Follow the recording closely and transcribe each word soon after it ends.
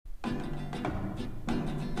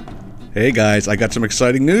Hey guys, I got some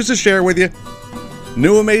exciting news to share with you.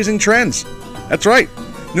 New Amazing Trends. That's right.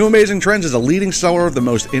 New Amazing Trends is a leading seller of the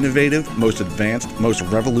most innovative, most advanced, most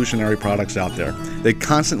revolutionary products out there. They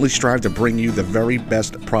constantly strive to bring you the very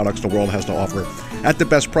best products the world has to offer at the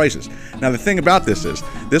best prices. Now, the thing about this is,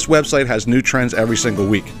 this website has new trends every single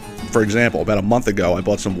week. For example, about a month ago, I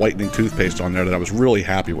bought some whitening toothpaste on there that I was really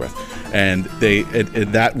happy with. And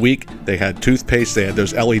in that week, they had toothpaste, they had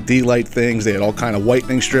those LED light things, they had all kind of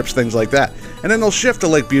whitening strips, things like that. And then they'll shift to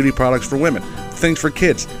like beauty products for women, things for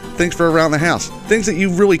kids, things for around the house, things that you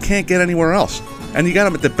really can't get anywhere else. And you got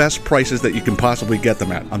them at the best prices that you can possibly get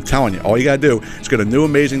them at. I'm telling you, all you got to do is go to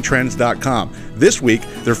newamazingtrends.com. This week,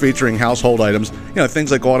 they're featuring household items,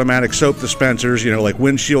 things like automatic soap dispensers, like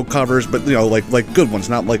windshield covers, but, like good ones,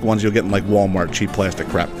 not like ones you'll get in like Walmart, cheap plastic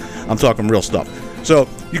crap. I'm talking real stuff. So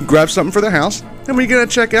you can grab something for the house, and when you get at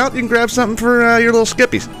checkout, you can grab something for your little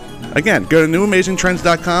skippies. Again, go to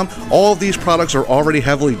newamazingtrends.com. All of these products are already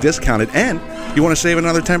heavily discounted, and you want to save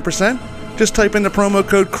another 10%? Just type in the promo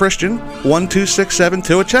code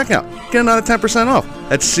Christian12672 at checkout. Get another 10% off.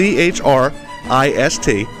 That's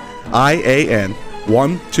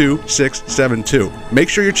CHRISTIAN12672. Make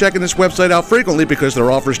sure you're checking this website out frequently because their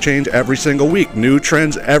offers change every single week. New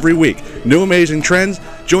trends every week. New Amazing Trends.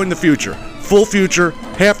 Join the future. Full future,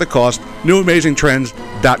 half the cost.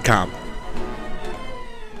 newamazingtrends.com.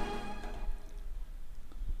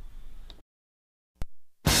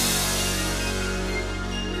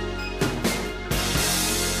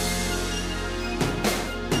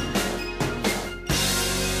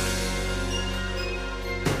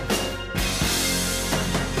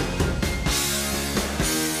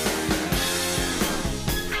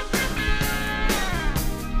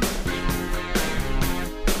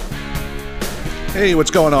 Hey,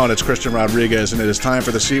 what's going on? It's Christian Rodriguez, and it is time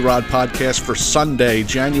for the C-Rod Podcast for Sunday,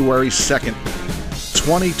 January 2nd,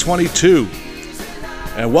 2022.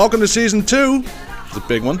 And welcome to Season 2. It's a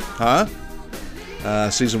big one, huh?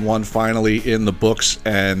 Season 1 finally in the books,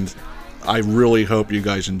 and I really hope you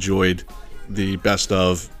guys enjoyed the best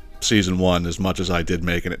of Season 1 as much as I did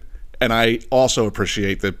making it. And I also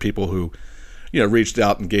appreciate the people who, reached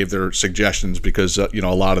out and gave their suggestions because, a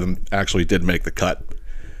lot of them actually did make the cut.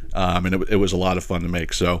 And it was a lot of fun to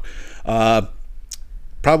make. So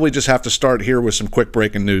probably just have to start here with some quick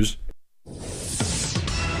breaking news.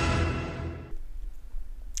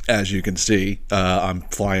 As you can see, I'm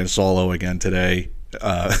flying solo again today.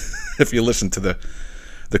 If you listen to the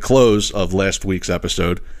close of last week's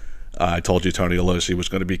episode, I told you Tony Alosi was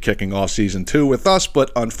going to be kicking off Season 2 with us,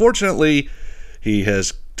 but unfortunately, he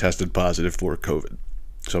has tested positive for COVID,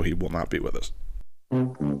 so he will not be with us.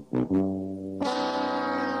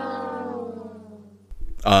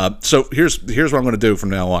 So here's what I'm going to do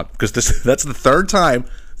from now on, because that's the third time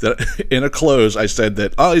that in a close I said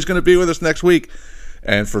that, he's going to be with us next week,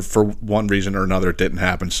 and for one reason or another it didn't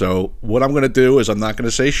happen. So what I'm going to do is I'm not going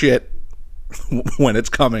to say shit when it's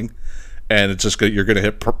coming, and it's just you're going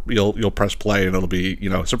to you'll press play and it'll be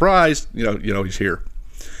surprise, he's here.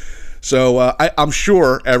 So I'm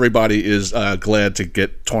sure everybody is glad to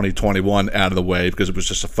get 2021 out of the way, because it was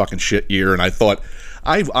just a fucking shit year, and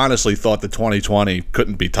I honestly thought that 2020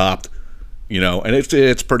 couldn't be topped, and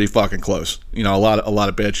it's pretty fucking close. A lot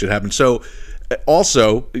of bad shit happened. So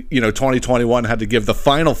also, 2021 had to give the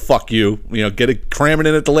final fuck you, cram it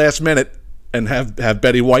in at the last minute and have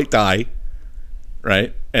Betty White die,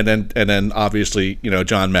 right? And then obviously,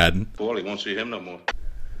 John Madden. Well, he won't see him no more.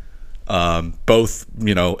 Both,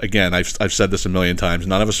 again, I've said this a million times,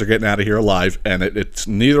 none of us are getting out of here alive, and it's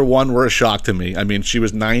neither one were a shock to me. I mean, she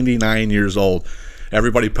was 99 years old.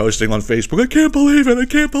 Everybody posting on Facebook, I can't believe it.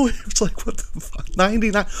 It's like, what the fuck?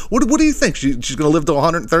 99? What do you think? She's going to live to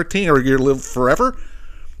 113 or you're going to live forever?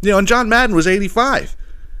 And John Madden was 85.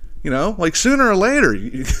 Like sooner or later, what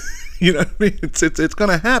I mean? It's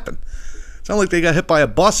going to happen. It's not like they got hit by a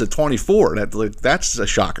bus at 24. That's a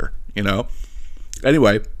shocker,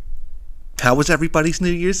 Anyway, how was everybody's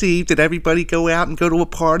New Year's Eve? Did everybody go out and go to a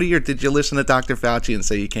party, or did you listen to Dr. Fauci and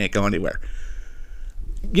say you can't go anywhere?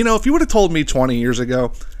 If you would have told me 20 years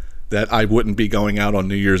ago that I wouldn't be going out on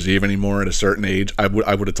New Year's Eve anymore at a certain age, I would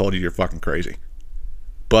have told you you're fucking crazy.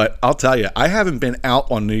 But I'll tell you, I haven't been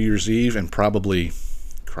out on New Year's Eve in probably,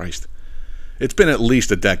 it's been at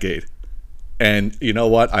least a decade. And you know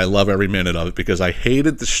what? I love every minute of it, because I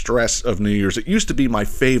hated the stress of New Year's. It used to be my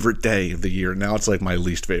favorite day of the year. Now it's like my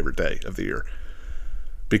least favorite day of the year.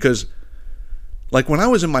 Because like when I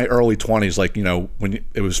was in my early 20s, when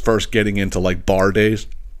it was first getting into like bar days,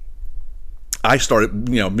 I started,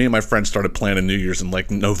 me and my friends started planning New Year's in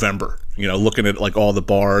like November, looking at like all the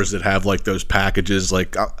bars that have like those packages.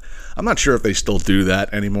 Like, I'm not sure if they still do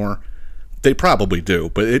that anymore. They probably do,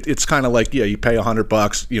 but it's kind of like, yeah, you pay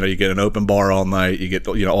 $100, you know, you get an open bar all night, you get,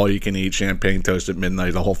 you know, all you can eat, champagne toast at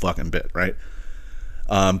midnight, the whole fucking bit, right?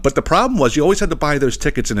 But the problem was you always had to buy those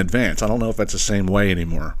tickets in advance. I don't know if that's the same way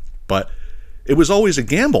anymore, but it was always a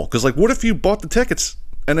gamble, because, like, what if you bought the tickets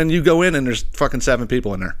and then you go in and there's fucking 7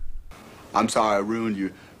 people in there? I'm sorry I ruined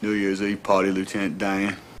your New Year's Eve party, Lieutenant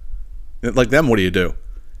Dan. Like them, what do you do?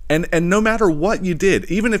 And no matter what you did,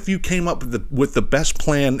 even if you came up with the best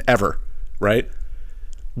plan ever, right?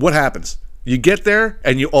 What happens? You get there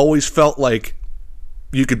and you always felt like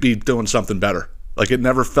you could be doing something better. Like, it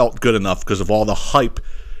never felt good enough because of all the hype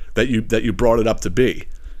that you brought it up to be.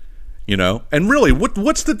 You know? And really,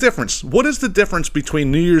 what's the difference? What is the difference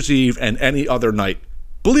between New Year's Eve and any other night?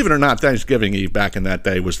 Believe it or not, Thanksgiving Eve back in that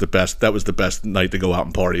day was the best. That was the best night to go out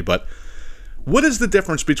and party. But what is the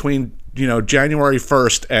difference between, you know, January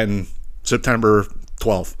 1st and September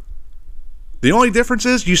 12th? The only difference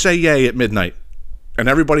is you say yay at midnight, and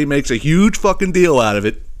everybody makes a huge fucking deal out of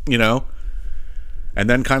it, you know? And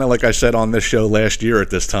then, kind of like I said on this show last year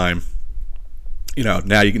at this time, you know,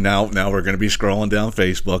 now we're going to be scrolling down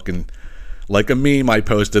Facebook, and like a meme I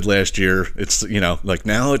posted last year, it's, you know, like,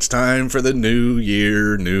 now it's time for the new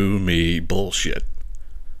year, new me bullshit.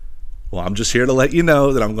 Well, I'm just here to let you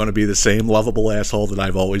know that I'm going to be the same lovable asshole that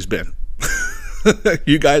I've always been.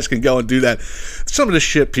 You guys can go and do that. Some of the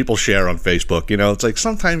shit people share on Facebook, you know, it's like,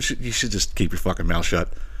 sometimes you should just keep your fucking mouth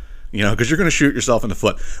shut, you know, because you're going to shoot yourself in the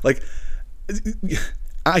foot. Like,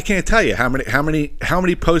 I can't tell you how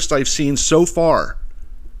many posts I've seen so far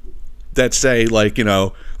that say, like, you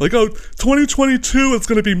know, like, oh, 2022, it's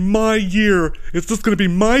going to be my year. It's just going to be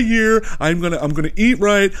my year. I'm going to eat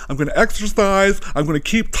right. I'm going to exercise. I'm going to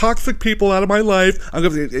keep toxic people out of my life. I'm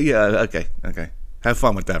going to, yeah, okay. Have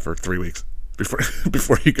fun with that for 3 weeks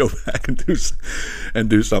before you go back and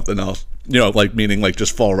do something else. You know, like, meaning, like,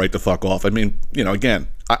 just fall right the fuck off. I mean, you know, again,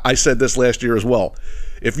 I said this last year as well.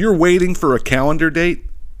 If you're waiting for a calendar date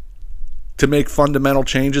to make fundamental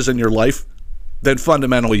changes in your life, then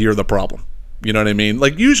fundamentally you're the problem. You know what I mean?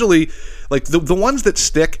 Like, usually, like, the ones that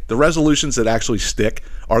stick, the resolutions that actually stick,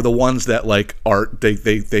 are the ones that, like, are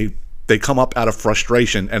they come up out of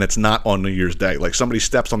frustration, and it's not on New Year's Day. Like, somebody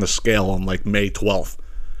steps on the scale on, like, May 12th,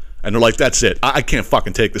 and they're like, that's it. I can't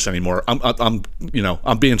fucking take this anymore. I'm you know,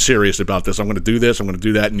 I'm being serious about this. I'm going to do this. I'm going to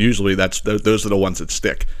do that. And usually those are the ones that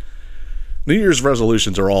stick. New Year's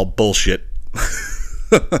resolutions are all bullshit.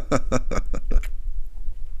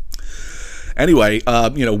 Anyway,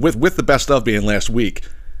 you know, with the best of being last week,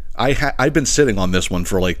 I've been sitting on this one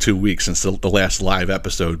for like 2 weeks since the last live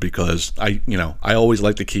episode, because I always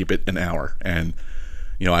like to keep it an hour, and,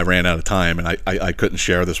 you know, I ran out of time, and I couldn't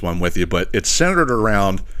share this one with you, but it's centered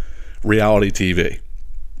around reality TV.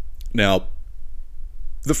 Now,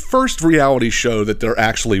 the first reality show that there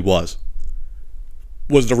actually was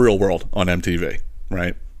The Real World on MTV,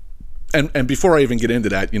 right? And before I even get into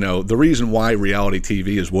that, you know, the reason why reality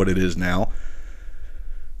TV is what it is now,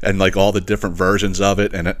 and, like, all the different versions of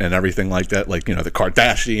it and everything like that, like, you know, the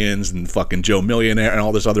Kardashians and fucking Joe Millionaire and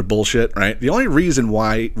all this other bullshit, right? The only reason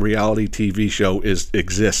why reality TV show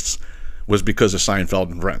exists was because of Seinfeld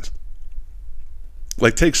and Friends.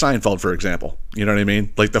 Like, take Seinfeld, for example. You know what I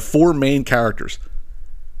mean? Like, the 4 main characters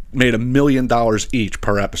made $1 million each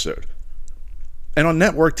per episode. And on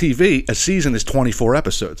network TV, a season is 24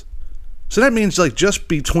 episodes. So that means, like, just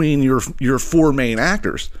between your 4 main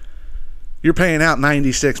actors, you're paying out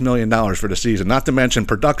 $96 million for the season, not to mention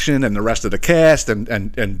production and the rest of the cast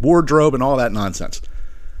and wardrobe and all that nonsense.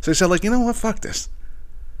 So they said, like, you know what, fuck this.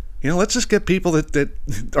 You know, let's just get people that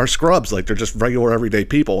are scrubs, like, they're just regular everyday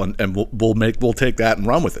people, and we'll take that and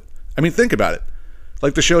run with it. I mean, think about it.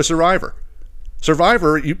 Like the show Survivor.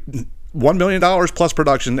 Survivor, $1 million plus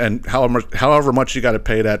production, and however much you got to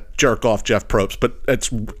pay that jerk off Jeff Probst, but it's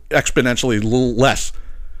exponentially a little less,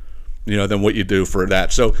 you know, than what you do for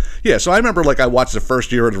that. So yeah, so I remember, like, I watched the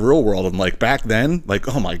first year of The Real World, and, like, back then,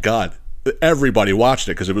 like, oh my god, everybody watched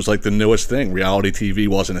it because it was like the newest thing. Reality TV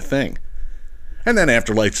wasn't a thing. And then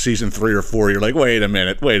after, like, season 3 or 4, you're like, wait a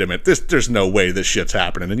minute, there's no way this shit's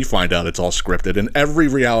happening. And you find out it's all scripted, and every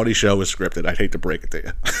reality show is scripted. I'd hate to break it to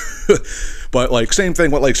you. But, like, same thing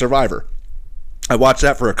with, like, Survivor. I watched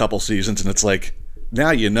that for a couple seasons, and it's like, now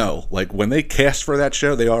you know, like, when they cast for that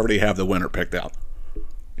show, they already have the winner picked out.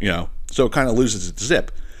 You know, so it kind of loses its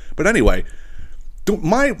zip. But anyway,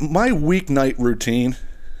 my weeknight routine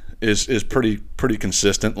is pretty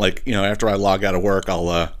consistent. Like, you know, after I log out of work,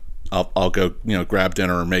 I'll go, you know, grab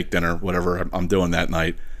dinner or make dinner, whatever I'm doing that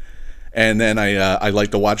night. And then I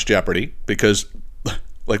like to watch Jeopardy, because,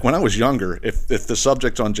 like, when I was younger, if the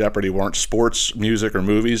subjects on Jeopardy weren't sports, music, or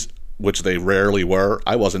movies, which they rarely were,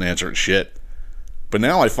 I wasn't answering shit. But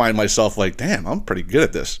now I find myself like, damn, I'm pretty good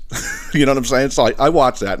at this. You know what I'm saying? So I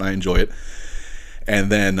watch that and I enjoy it.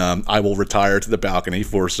 And then I will retire to the balcony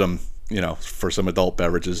for some, for some adult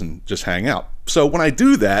beverages and just hang out. So when I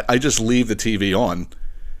do that, I just leave the TV on.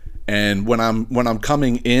 And when I'm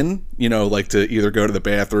coming in, like to either go to the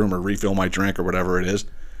bathroom or refill my drink or whatever it is,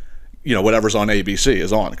 whatever's on ABC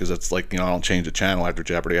is on, because it's like, I don't change the channel after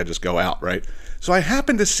Jeopardy. I just go out, right? So I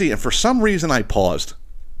happened to see, and for some reason I paused,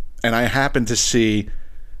 and I happened to see,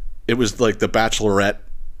 it was like the Bachelorette,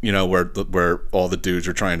 where all the dudes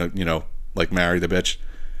are trying to, like marry the bitch.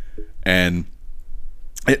 And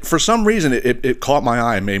for some reason it caught my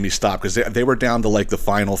eye and made me stop, because they were down to like the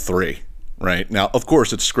final 3. Right? Now, of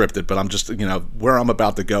course it's scripted, but I'm just, where I'm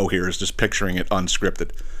about to go here is just picturing it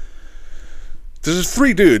unscripted. There's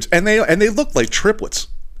 3 dudes, and they looked like triplets.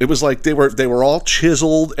 It was like they were all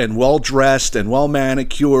chiseled and well dressed and well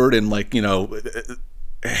manicured and like,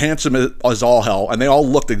 handsome as all hell, and they all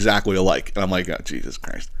looked exactly alike. And I'm like, oh, Jesus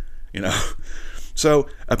Christ, So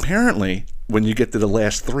apparently, when you get to the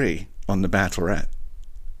last 3 on The Bachelorette,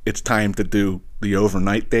 it's time to do the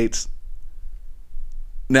overnight dates.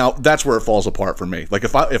 Now that's where it falls apart for me. Like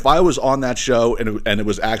if I was on that show and it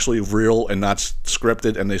was actually real and not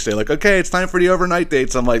scripted, and they say like, okay, it's time for the overnight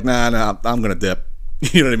dates, I'm like, nah, I'm gonna dip.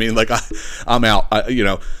 You know what I mean? Like I'm out.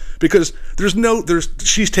 Because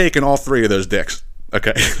she's taken all 3 of those dicks.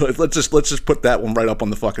 Okay, let's just put that one right up on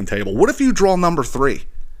the fucking table. What if you draw number 3?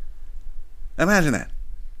 Imagine that.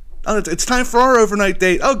 Oh, it's time for our overnight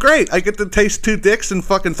date. Oh, great! I get to taste 2 dicks and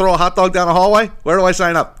fucking throw a hot dog down a hallway. Where do I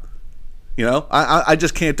sign up? I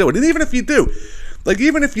just can't do it. And even if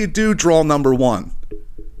you do draw number 1,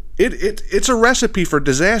 it's a recipe for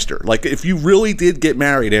disaster. Like if you really did get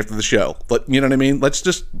married after the show, but you know what I mean? Let's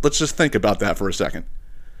just think about that for a second.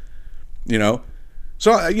 So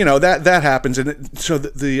that happens, and so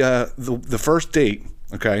the first date,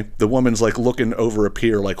 okay, the woman's like looking over a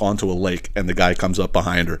pier like onto a lake, and the guy comes up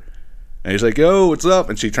behind her, and he's like, "Yo, what's up?"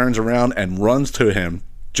 And she turns around and runs to him,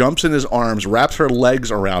 jumps in his arms, wraps her legs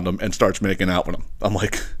around him, and starts making out with him. I'm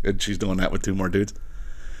like, and she's doing that with 2 more dudes.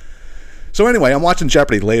 So anyway, I'm watching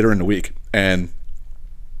Jeopardy later in the week, and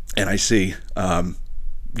I see, a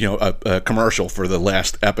commercial for the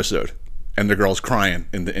last episode, and the girl's crying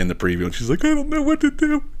in the preview, and she's like, I don't know what to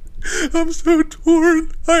do. I'm so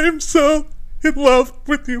torn. I am so in love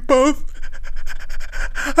with you both.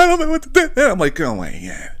 I don't know what to do. And I'm like, oh my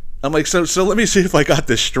God. I'm like, so let me see if I got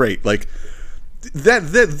this straight. Like, that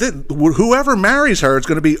whoever marries her, it's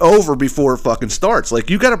going to be over before it fucking starts. Like,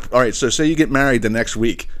 you got to, all right, so say you get married the next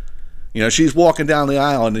week. She's walking down the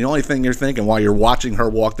aisle, and the only thing you're thinking while you're watching her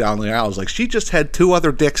walk down the aisle is like, she just had 2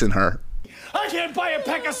 other dicks in her. I can't buy a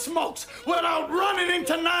pack of smokes without running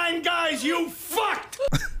into 9 guys, you fucked!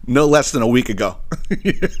 No less than a week ago.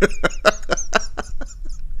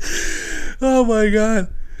 Oh my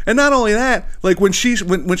God. And not only that, like when she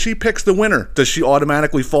picks the winner, does she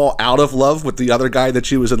automatically fall out of love with the other guy that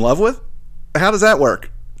she was in love with? How does that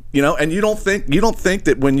work? And you don't think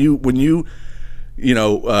that when you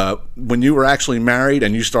were actually married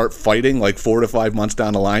and you start fighting like 4 to 5 months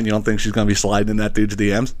down the line, you don't think she's going to be sliding in that dude's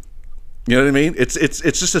DMs? You know what I mean? It's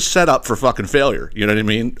just a setup for fucking failure. You know what I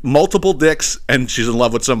mean? Multiple dicks, and she's in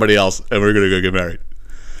love with somebody else, and we're going to go get married.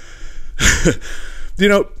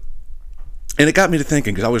 And it got me to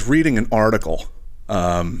thinking, because I was reading an article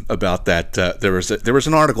about that. There was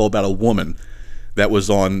an article about a woman that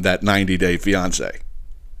was on that 90-Day Fiancé,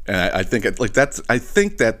 and I think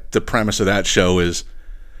that the premise of that show is,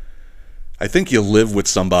 I think you live with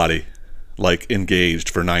somebody like engaged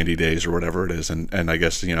for 90 days or whatever it is, and I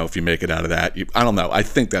guess if you make it out of that, I don't know. I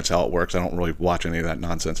think that's how it works. I don't really watch any of that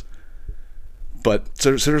nonsense. But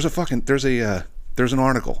so there's an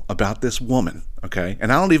article about this woman, okay?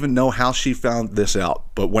 And I don't even know how she found this out.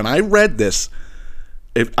 But when I read this,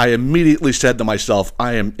 I immediately said to myself,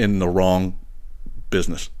 I am in the wrong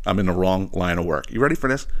business. I'm in the wrong line of work. You ready for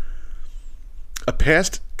this? A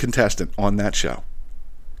past contestant on that show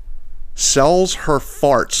sells her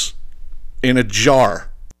farts in a jar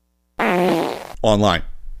online.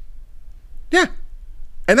 Yeah.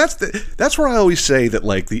 And that's where I always say that,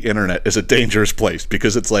 like, the internet is a dangerous place,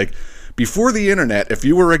 because it's like, before the internet, if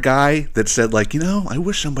you were a guy that said, like, I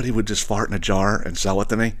wish somebody would just fart in a jar and sell it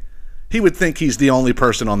to me, he would think he's the only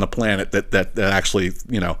person on the planet that actually,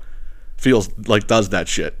 feels like does that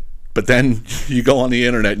shit. But then you go on the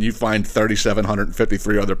internet and you find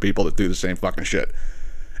 3,753 other people that do the same fucking shit.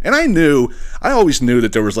 And I always knew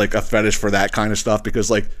that there was like a fetish for that kind of stuff,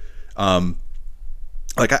 because I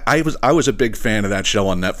was a big fan of that show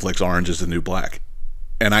on Netflix, Orange is the New Black.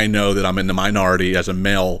 and I know that I'm in the minority as a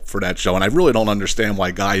male for that show, and I really don't understand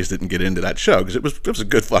why guys didn't get into that show, because it was a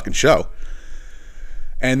good fucking show.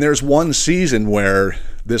 And there's one season where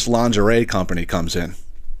this lingerie company comes in,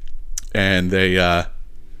 and they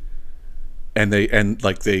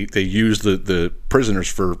use the prisoners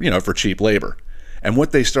for, you know, for cheap labor. And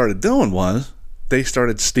what they started doing was they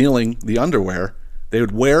started stealing the underwear. They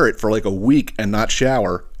would wear it for like a week and not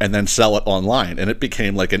shower, and then sell it online, and it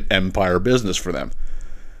became like an empire business for them.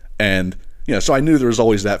 And, you know, so I knew there was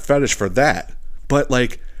always that fetish for that. But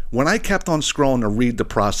like when I kept on scrolling to read the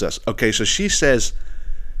process, okay, so she says,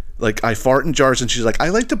 like, I fart in jars, and she's like, I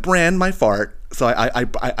like to brand my fart, so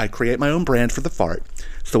I create my own brand for the fart.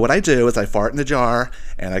 So what I do is I fart in the jar,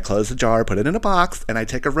 and I close the jar, put it in a box, and I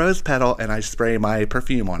take a rose petal, and I spray my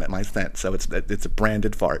perfume on it, my scent, so it's a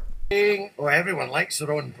branded fart. Oh, everyone likes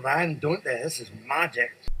their own brand, don't they? This is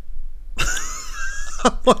magic.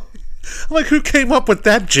 I'm like, who came up with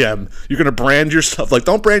that gem? You're going to brand yourself. Like,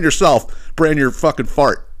 don't brand yourself, brand your fucking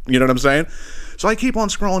fart. You know what I'm saying? So I keep on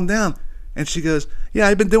scrolling down, and she goes, yeah,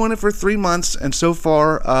 I've been doing it for 3 months, and so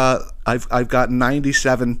far I've got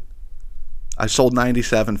 97. I sold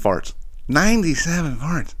 97 farts. 97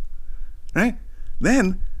 farts, right?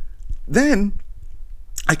 Then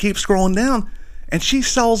I keep scrolling down, and she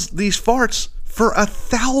sells these farts for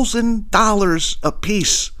 $1,000 a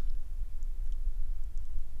piece.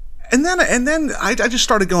 And then I just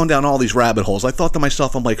started going down all these rabbit holes. I thought to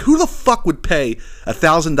myself, I'm like, who the fuck would pay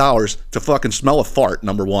 $1,000 to fucking smell a fart,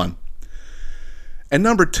 number one? And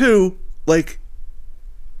number two, like,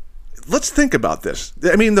 let's think about this.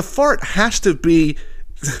 I mean, the fart has to be...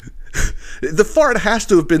 the fart has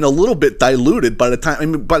to have been a little bit diluted by the time... I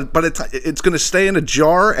mean, but it's going to stay in a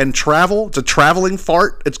jar and travel. It's a traveling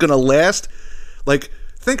fart. It's going to last. Like,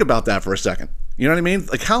 think about that for a second. You know what I mean?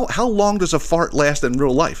 Like, how long does a fart last in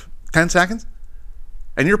real life? 10 seconds?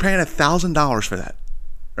 And you're paying $1,000 for that,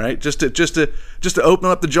 right? Just to open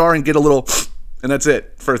up the jar and get a little... And that's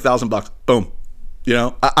it for $1,000. Boom. You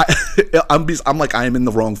know, I'm like, I am in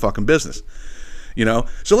the wrong fucking business, you know?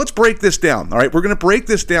 So let's break this down, all right? We're going to break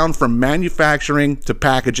this down from manufacturing to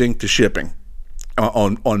packaging to shipping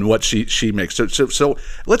on what she makes. So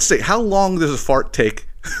let's say, how long does a fart take?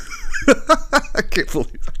 I can't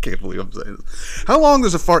believe I'm saying this. How long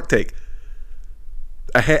does a fart take?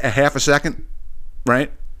 A half a second,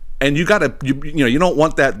 right? And you don't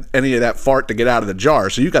want any of that fart to get out of the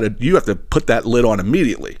jar, so you have to put that lid on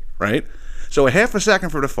immediately, right? So a half a second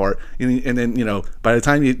for the fart, and then, you know, by the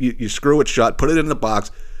time you screw it shut, put it in the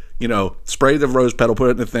box, you know, spray the rose petal, put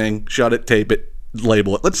it in the thing, shut it, tape it,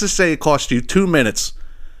 label it. Let's just say it costs you 2 minutes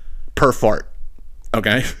per fart,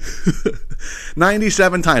 okay?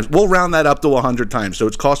 97 times. We'll round that up to 100 times. So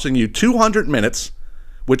it's costing you 200 minutes,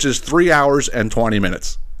 which is 3 hours and 20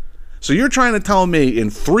 minutes. So you're trying to tell me in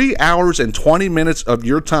 3 hours and 20 minutes of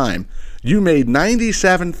your time, you made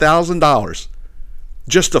 $97,000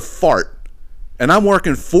 just to fart. And I'm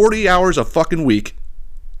working 40 hours a fucking week,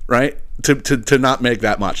 right, to not make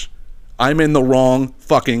that much. I'm in the wrong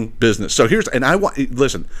fucking business. So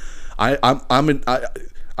listen, I'm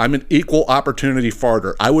an equal opportunity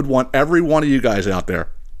farter. I would want every one of you guys out there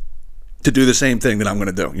to do the same thing that I'm going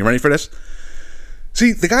to do. You ready for this?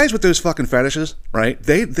 See, the guys with those fucking fetishes, right?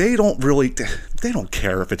 They don't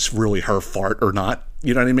care if it's really her fart or not.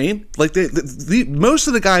 You know what I mean? Like most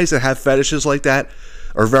of the guys that have fetishes like that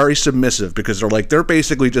are very submissive, because they're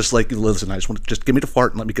basically just like, listen, I just give me the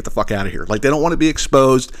fart and let me get the fuck out of here. Like, they don't want to be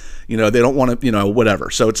exposed, you know, they don't want to, you know, whatever.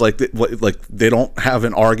 So it's like they don't have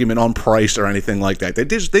an argument on price or anything like that.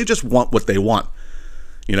 They just want what they want,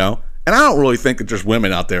 you know. And I don't really think that there's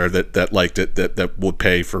women out there that would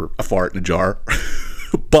pay for a fart in a jar.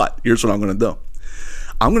 But here's what I'm going to do.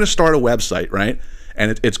 I'm going to start a website, right?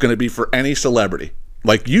 And it's going to be for any celebrity.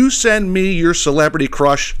 Like, you send me your celebrity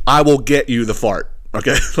crush, I will get you the fart.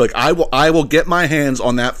 Okay, like I will get my hands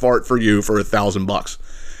on that fart for you for $1,000.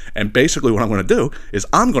 And basically what I'm going to do is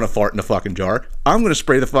I'm going to fart in the fucking jar. I'm going to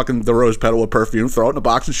spray the rose petal with perfume, throw it in a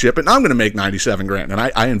box and ship it. And I'm going to make 97 grand. And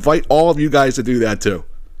I invite all of you guys to do that too.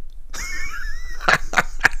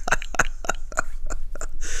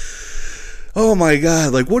 Oh my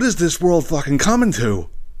God. Like, what is this world fucking coming to?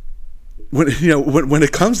 When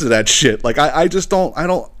it comes to that shit, like I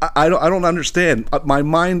don't understand. My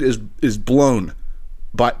mind is blown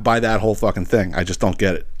by that whole fucking thing. I just don't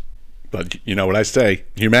get it. But you know what I say?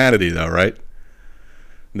 Humanity, though, right?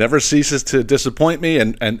 Never ceases to disappoint me,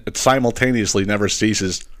 and it simultaneously never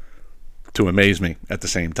ceases to amaze me at the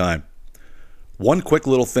same time. One quick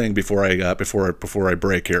little thing before I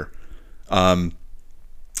break here.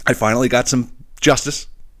 I finally got some justice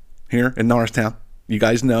here in Norristown. You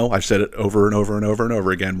guys know I've said it over and over and over and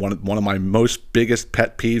over again. One of my most biggest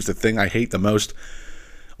pet peeves, the thing I hate the most,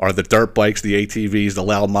 are the dirt bikes, the ATVs, the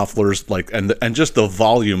loud mufflers, and just the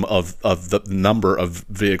volume of the number of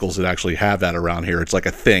vehicles that actually have that around here. It's like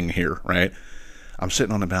a thing here, right? I'm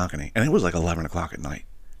sitting on the balcony, and it was like 11 o'clock at night,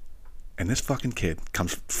 and this fucking kid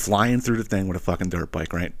comes flying through the thing with a fucking dirt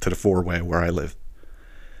bike, right, to the four-way where I live.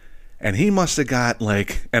 And he must have got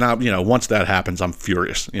once that happens, I'm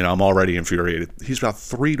furious. I'm already infuriated. He's about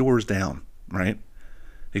 3 doors down, right?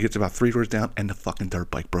 He gets about 3 doors down, and the fucking dirt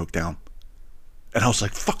bike broke down. And I was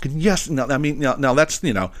like, fucking yes. No, I mean, now that's,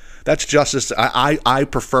 that's justice. I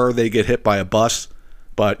prefer they get hit by a bus,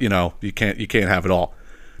 but, you can't have it all.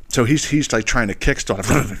 So he's like trying to kickstart.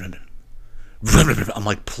 I'm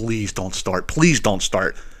like, please don't start. Please don't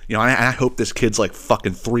start. I hope this kid's like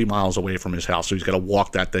fucking 3 miles away from his house, so he's got to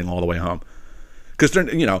walk that thing all the way home. Because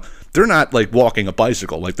they're not like walking a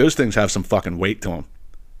bicycle. Like, those things have some fucking weight to them.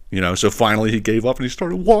 So finally he gave up and he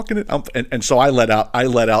started walking it. And so I let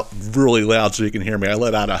out really loud so you can hear me. I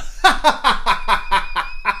let out a,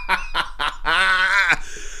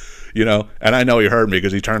 and I know he heard me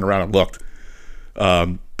because he turned around and looked.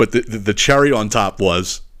 But the cherry on top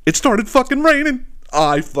was, it started fucking raining.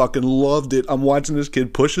 I fucking loved it. I'm watching this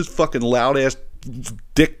kid push his fucking loud ass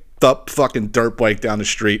dicked up fucking dirt bike down the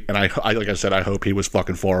street, and I like I said, I hope he was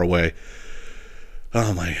fucking far away.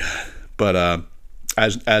 Oh my god! But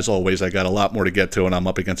as always, I got a lot more to get to, and I'm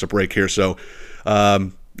up against a break here. So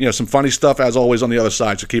some funny stuff as always on the other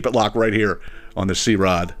side. So keep it locked right here on the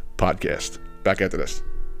C-Rod podcast. Back after this.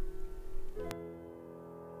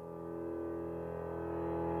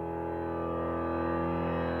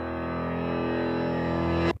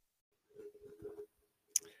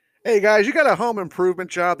 Hey guys, you got a home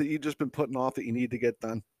improvement job that you've just been putting off that you need to get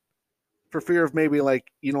done for fear of maybe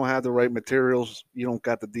like you don't have the right materials, you don't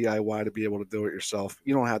got the DIY to be able to do it yourself,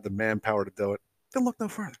 you don't have the manpower to do it, then look no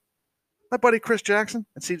further. My buddy Chris Jackson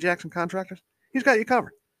at C. Jackson Contractors, he's got you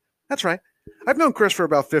covered. That's right. I've known Chris for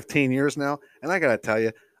about 15 years now, and I got to tell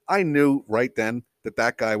you, I knew right then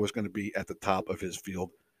that guy was going to be at the top of his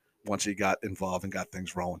field once he got involved and got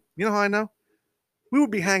things rolling. You know how I know? We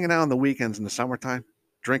would be hanging out on the weekends in the summertime,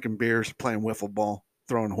 drinking beers, playing wiffle ball,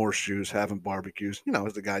 throwing horseshoes, having barbecues,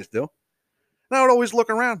 as the guys do. And I would always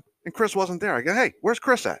look around, and Chris wasn't there. I go, hey, where's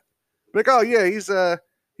Chris at? Like, oh, yeah,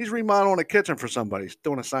 he's remodeling a kitchen for somebody. He's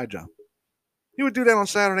doing a side job. He would do that on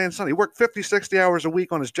Saturday and Sunday. He worked 50, 60 hours a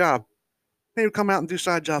week on his job. Then he would come out and do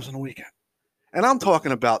side jobs on the weekend. And I'm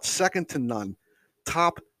talking about second to none,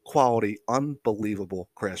 top quality, unbelievable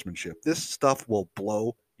craftsmanship. This stuff will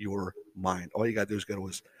blow your mind. All you got to do is go to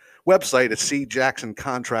his website at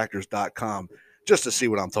cjacksoncontractors.com just to see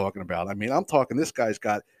what I'm talking about. I mean, I'm talking, this guy's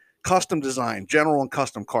got custom design, general and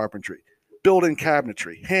custom carpentry, built-in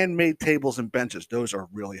cabinetry, handmade tables and benches. Those are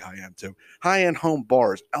really high-end too. High-end home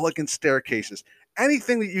bars, elegant staircases,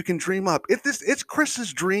 anything that you can dream up. It's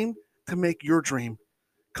Chris's dream to make your dream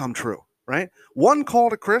come true, right? One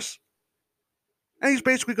call to Chris, and he's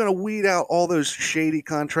basically going to weed out all those shady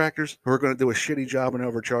contractors who are going to do a shitty job and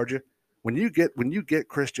overcharge you. When you get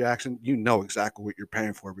Chris Jackson, you know exactly what you're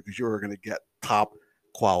paying for because you're going to get top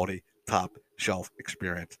quality, top shelf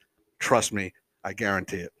experience. Trust me, I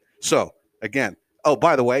guarantee it. So again, oh,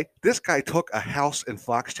 by the way, this guy took a house in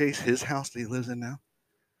Fox Chase, his house that he lives in now.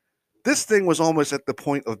 This thing was almost at the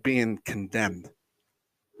point of being condemned,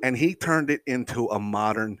 and he turned it into a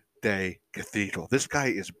modern day cathedral. This guy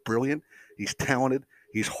is brilliant. He's talented.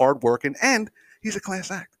 He's hardworking, and he's a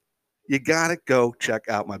class act. You got to go check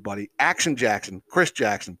out my buddy, Action Jackson, Chris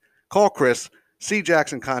Jackson. Call Chris,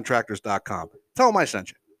 cjacksoncontractors.com. Tell him I sent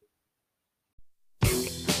you.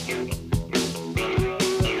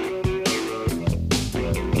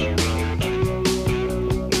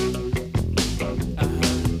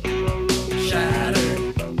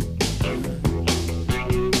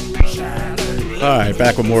 All right,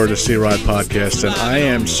 back with more of the C-Rod podcast, and I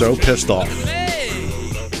am so pissed off.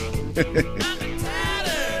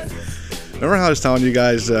 Remember how I was telling you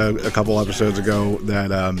guys a couple episodes ago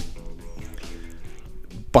that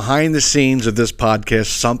behind the scenes of this podcast,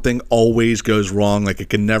 something always goes wrong, like it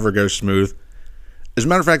can never go smooth. As a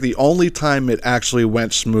matter of fact, the only time it actually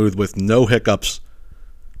went smooth with no hiccups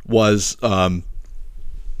was last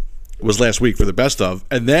week for the best of,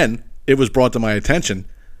 and then it was brought to my attention.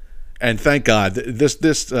 And thank God,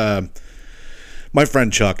 my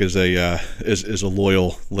friend Chuck is a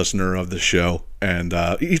loyal listener of the show, and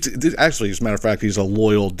he's actually, as a matter of fact, he's a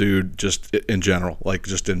loyal dude just in general, like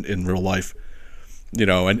just in real life,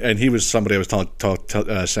 And he was somebody I was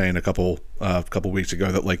saying a couple weeks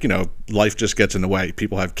ago that, like, life just gets in the way.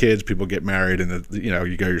 People have kids, people get married, and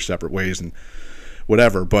you go your separate ways and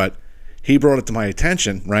whatever. But he brought it to my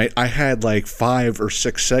attention, right? I had like 5 or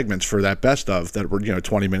 6 segments for that best of that were,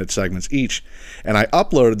 20-minute segments each. And I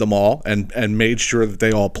uploaded them all and made sure that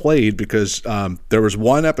they all played because there was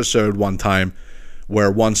one episode one time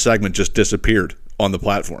where one segment just disappeared on the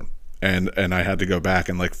platform. And I had to go back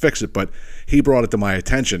and like fix it. But he brought it to my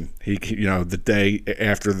attention. He the day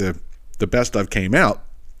after the best of came out,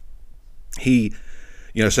 he,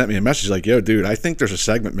 sent me a message like, yo, dude, I think there's a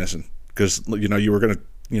segment missing because, you were going to,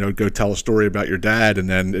 go tell a story about your dad, and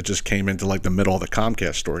then it just came into like the middle of the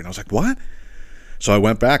Comcast story, and I was like, what? So I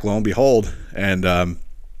went back, lo and behold, and there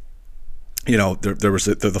was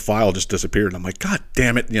the file just disappeared, and I'm like, God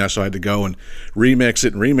damn it, so I had to go and remix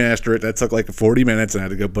it and remaster it. That took like 40 minutes, and I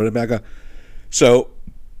had to go put it back on. So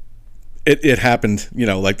it happened,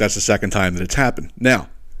 like that's the second time that it's happened. Now,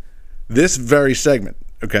 this very segment,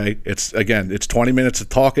 okay, it's 20 minutes to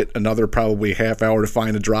talk it, another probably half hour to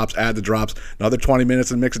find the drops, add the drops, another 20 minutes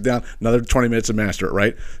to mix it down, another 20 minutes to master it,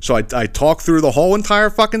 right? So I talk through the whole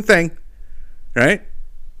entire fucking thing, right?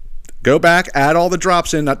 Go back, add all the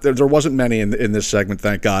drops in. There wasn't many in this segment,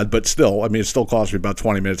 thank God, but still, it still cost me about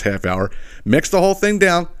 20 minutes, half hour. Mix the whole thing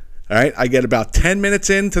down, all right? I get about 10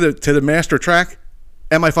 minutes into the master track,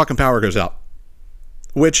 and my fucking power goes out,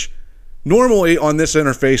 which normally on this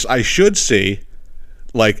interface I should see.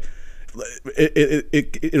 Like,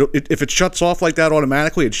 if it shuts off like that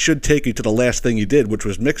automatically, it should take you to the last thing you did, which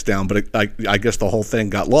was mix down, but I guess the whole thing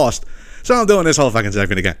got lost. So I'm doing this whole fucking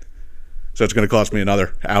segment again. So it's going to cost me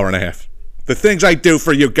another hour and a half. The things I do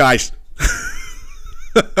for you guys.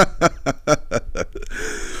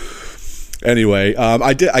 Anyway,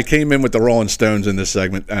 I came in with the Rolling Stones in this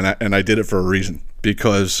segment, and I did it for a reason,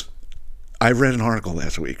 because I read an article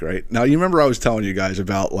last week, right? Now, you remember I was telling you guys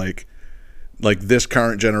about, like this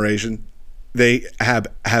current generation, they have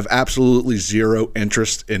absolutely zero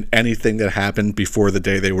interest in anything that happened before the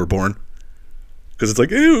day they were born, because it's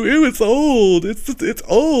like, ew, it's old, it's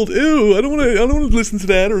old, ew, I don't want to listen to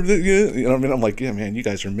that, or you know what I mean? I'm like, yeah, man,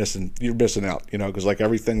 you're missing out, because like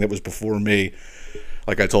everything that was before me,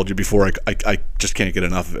 like I told you before, I just can't get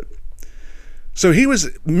enough of it. So he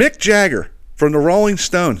was Mick Jagger from the Rolling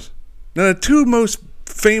Stones, now the two most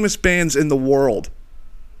famous bands in the world.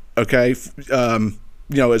 Okay,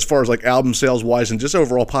 as far as like album sales wise and just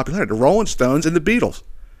overall popularity, the Rolling Stones and the Beatles.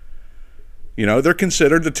 They're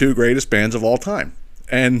considered the two greatest bands of all time.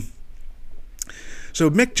 And so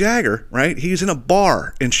Mick Jagger, right, he's in a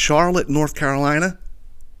bar in Charlotte, North Carolina,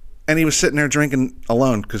 and he was sitting there drinking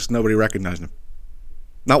alone because nobody recognized him.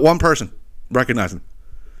 Not one person recognized him.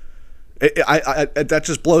 That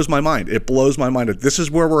just blows my mind. It blows my mind. This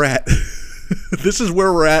is where we're at. This is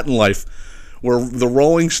where we're at in life, where the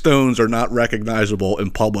Rolling Stones are not recognizable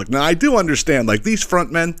in public. Now, I do understand, like, these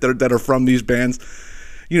frontmen that are from these bands,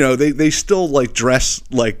 they still, like, dress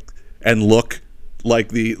like and look like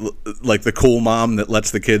the cool mom that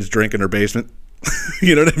lets the kids drink in her basement.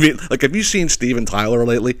 You know what I mean? Like, have you seen Steven Tyler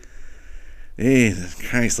lately? Jesus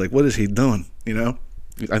Christ, like, what is he doing,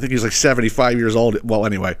 I think he's like 75 years old. Well,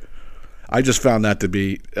 anyway, I just found that to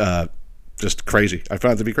be just crazy. I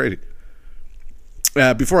found it to be crazy.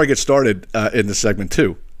 Before I get started in this segment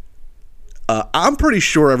too, I'm pretty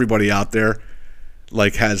sure everybody out there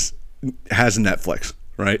like has Netflix,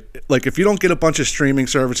 right? Like, if you don't get a bunch of streaming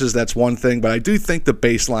services, that's one thing, but I do think the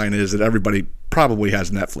baseline is that everybody probably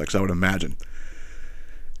has Netflix, I would imagine.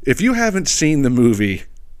 If you haven't seen the movie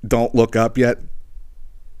Don't Look Up yet,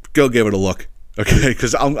 go give it a look, okay?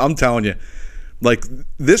 Because I'm telling you, like,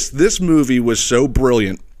 this movie was so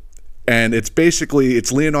brilliant. And it's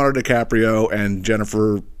Leonardo DiCaprio and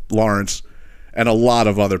Jennifer Lawrence and a lot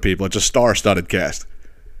of other people. It's a star-studded cast.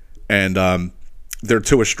 And they're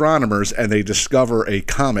two astronomers, and they discover a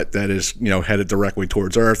comet that is, headed directly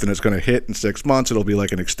towards Earth, and it's going to hit in 6 months. It'll be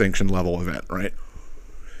like an extinction-level event, right?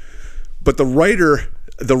 But the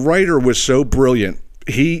writer was so brilliant.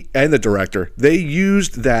 He and the director, they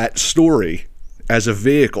used that story as a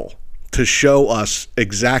vehicle to show us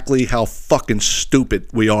exactly how fucking stupid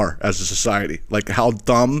we are as a society. Like, how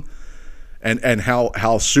dumb and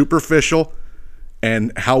how superficial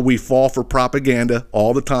and how we fall for propaganda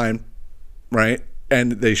all the time, right?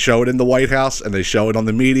 And they show it in the White House, and they show it on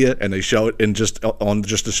the media, and they show it on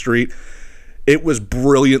just the street. It was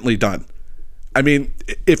brilliantly done. I mean,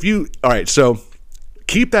 all right, so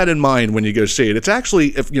keep that in mind when you go see it. It's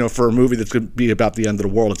actually, for a movie that's going to be about the end of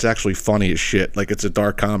the world, it's actually funny as shit. Like, it's a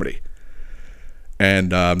dark comedy.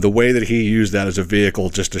 And the way that he used that as a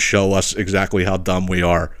vehicle just to show us exactly how dumb we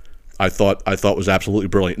are, I thought was absolutely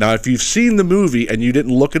brilliant. Now, if you've seen the movie and you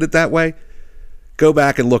didn't look at it that way, go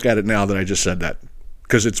back and look at it now that I just said that,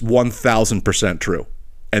 because it's 1,000% true.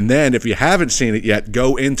 And then if you haven't seen it yet,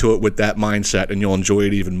 go into it with that mindset and you'll enjoy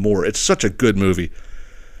it even more. It's such a good movie.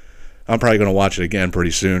 I'm probably going to watch it again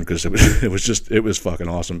pretty soon because it was fucking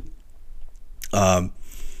awesome.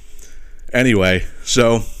 Anyway,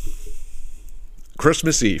 so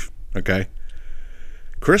Christmas Eve, okay?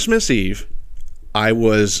 Christmas Eve, I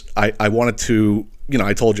wanted to,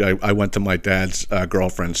 I told you I went to my dad's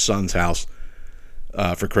girlfriend's son's house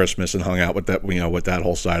for Christmas and hung out with that, with that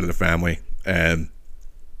whole side of the family. And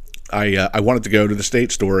I wanted to go to the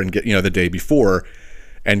state store and get, the day before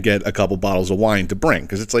and get a couple bottles of wine to bring.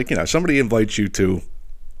 Because it's like, somebody invites you to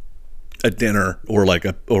a dinner or like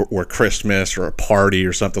or Christmas or a party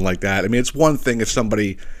or something like that. I mean, it's one thing if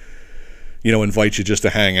somebody, invites you just to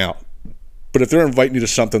hang out. But if they're inviting you to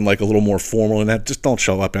something like a little more formal than that, just don't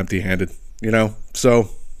show up empty-handed, So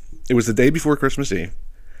it was the day before Christmas Eve.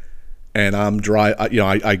 And I'm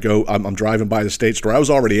driving by the state store. I was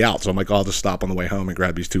already out, so I'm like, I'll just stop on the way home and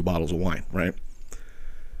grab these 2 bottles of wine, right?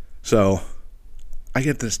 So I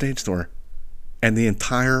get to the state store, and the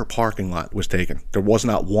entire parking lot was taken. There was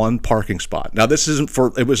not one parking spot. Now,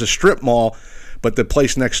 it was a strip mall, but the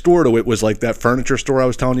place next door to it was like that furniture store I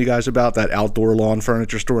was telling you guys about, that outdoor lawn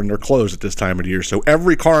furniture store, and they're closed at this time of the year. So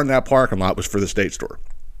every car in that parking lot was for the state store.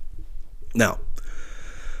 Now,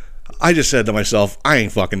 I just said to myself, I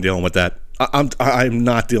ain't fucking dealing with that. I'm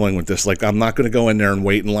not dealing with this. Like, I'm not going to go in there and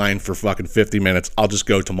wait in line for fucking 50 minutes. I'll just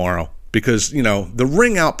go tomorrow. Because, the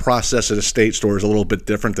ring out process at a state store is a little bit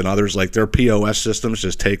different than others. Like, their POS systems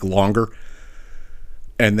just take longer.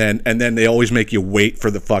 And then they always make you wait for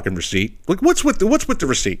the fucking receipt. Like, what's with the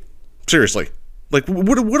receipt? Seriously. Like,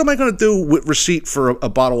 what am I going to do with receipt for a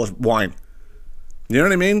bottle of wine? You know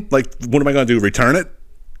what I mean? Like, what am I going to do? Return it?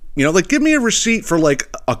 Like, give me a receipt for,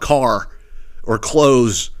 like, a car or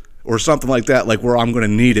clothes or something like that, like, where I'm going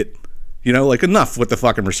to need it. Like, enough with the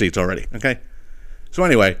fucking receipts already, okay? So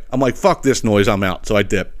anyway, I'm like, fuck this noise, I'm out. So I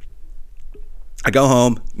dip. I go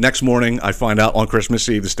home. Next morning, I find out on Christmas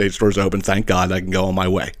Eve the state store's open. Thank God I can go on my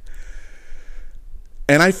way.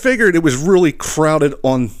 And I figured it was really crowded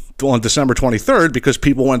on December 23rd because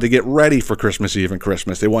people wanted to get ready for Christmas Eve and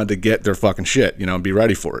Christmas. They wanted to get their fucking shit, and be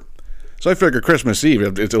ready for it. So I figured Christmas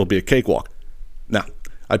Eve, it'll be a cakewalk. Now,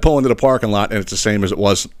 I pull into the parking lot, and it's the same as it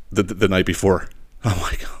was the night before. I'm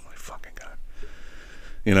like, oh my fucking God.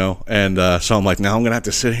 And so I'm like, now I'm going to have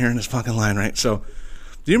to sit here in this fucking line, right? So,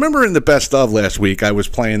 do you remember in the best of last week, I was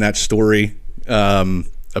playing that story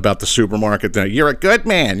about the supermarket? You're a good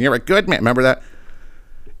man. You're a good man. Remember that?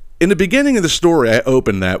 In the beginning of the story, I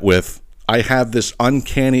opened that with, I have this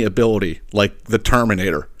uncanny ability, like the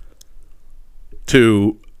Terminator,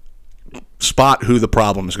 to spot who the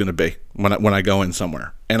problem is going to be when I go in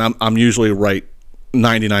somewhere. And I'm usually right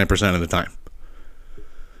 99% of the time.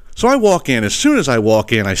 So I walk in. As soon as I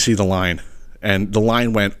walk in, I see the line. And the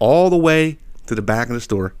line went all the way to the back of the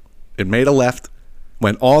store. It made a left,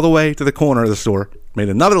 went all the way to the corner of the store, made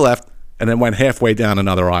another left, and then went halfway down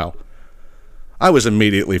another aisle. I was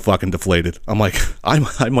immediately fucking deflated. I'm like,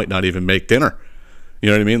 I might not even make dinner. You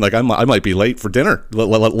know what I mean? Like, I might be late for dinner,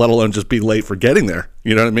 let alone just be late for getting there.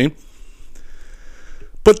 You know what I mean?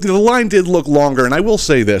 But the line did look longer, and I will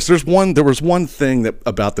say this: there was one thing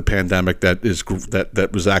about the pandemic that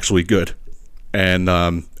was actually good, and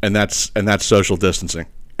that's social distancing.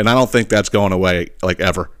 And I don't think that's going away, like,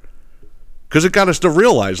 ever, because it got us to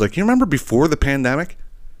realize, like, you remember before the pandemic,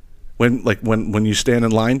 when you stand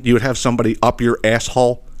in line, you would have somebody up your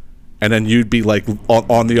asshole, and then you'd be like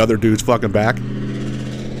on the other dude's fucking back.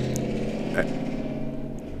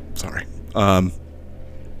 Sorry.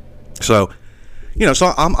 So.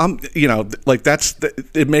 So I'm like,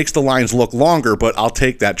 it makes the lines look longer, but I'll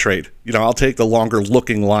take that trade. I'll take the longer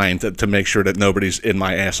looking line to make sure that nobody's in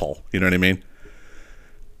my asshole. You know what I mean?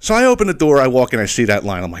 So I open the door, I walk in, I see that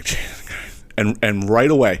line. I'm like, and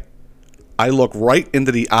right away, I look right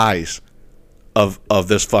into the eyes of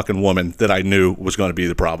this fucking woman that I knew was going to be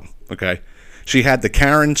the problem. Okay, she had the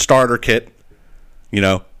Karen starter kit.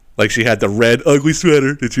 Like, she had the red ugly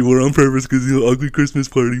sweater that she wore on purpose because ugly Christmas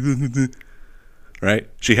party. Right?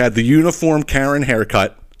 She had the uniform Karen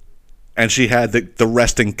haircut, and she had the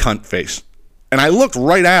resting cunt face. And I looked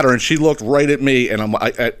right at her, and she looked right at me, and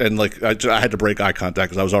I had to break eye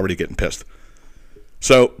contact because I was already getting pissed.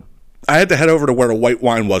 So I had to head over to where the white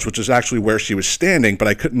wine was, which is actually where she was standing, but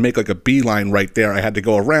I couldn't make like a beeline right there. I had to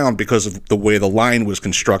go around because of the way the line was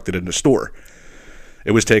constructed in the store.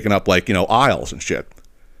 It was taking up aisles and shit.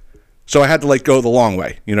 So I had to go the long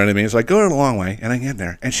way, you know what I mean? So I go the long way, and I get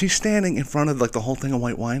there, and she's standing in front of the whole thing of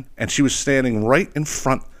white wine, and she was standing right in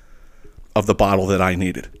front of the bottle that I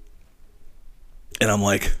needed. And I'm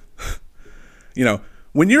like,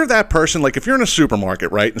 when you're that person, like if you're in a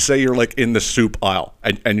supermarket, right, and say you're like in the soup aisle,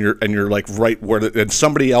 and you're like right where and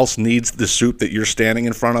somebody else needs the soup that you're standing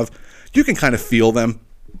in front of, you can kind of feel them.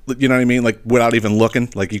 You know what I mean? Like without even looking,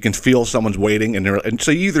 like you can feel someone's waiting, and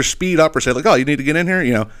so you either speed up or say like, "Oh, you need to get in here."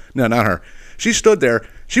 You know, no, not her. She stood there.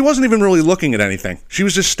 She wasn't even really looking at anything. She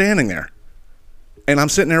was just standing there, and I'm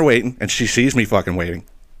sitting there waiting, and she sees me fucking waiting,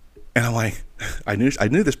 and I'm like, I knew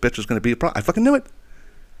this bitch was going to be a problem. I fucking knew it.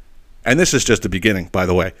 And this is just the beginning, by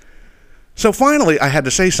the way. So finally, I had to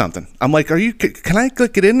say something. I'm like, can I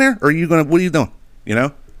get in there? Or are you going to, what are you doing? You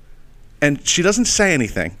know? And she doesn't say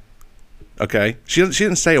anything. Okay? She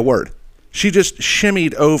didn't say a word. She just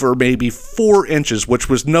shimmied over maybe 4 inches, which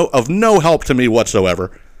was of no help to me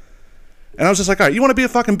whatsoever. And I was just like, all right, you want to be a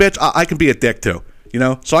fucking bitch? I can be a dick too. You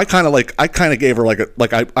know? So I kind of gave her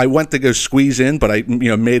I went to go squeeze in, but I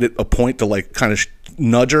made it a point to like kind of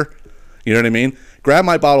nudge her. You know what I mean? Grabbed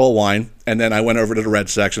my bottle of wine, and then I went over to the red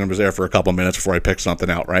section and was there for a couple minutes before I picked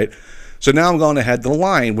something out, right? So now I'm going to head to the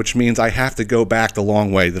line, which means I have to go back the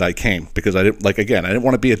long way that I came, because I didn't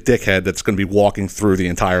want to be a dickhead that's going to be walking through the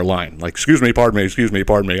entire line. Like, excuse me, pardon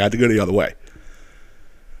me. I had to go the other way.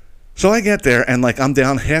 So I get there, and like I'm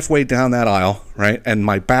down halfway down that aisle, right? And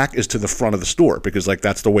my back is to the front of the store, because like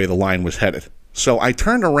that's the way the line was headed. So I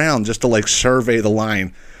turned around just to like survey the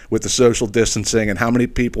line with the social distancing and how many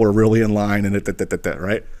people are really in line and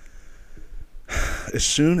right? As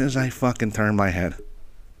soon as I fucking turn my head,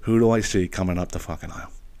 who do I see coming up the fucking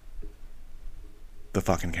aisle? The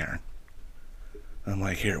fucking Karen. I'm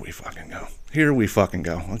like, here we fucking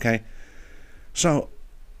go, okay? So,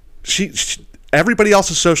 everybody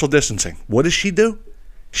else is social distancing. What does she do?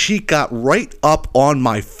 She got right up on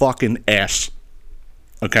my fucking ass,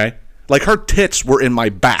 okay? Like her tits were in my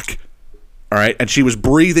back. All right, and she was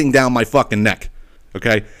breathing down my fucking neck.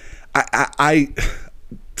 Okay, I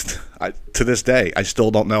to this day I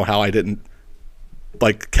still don't know how I didn't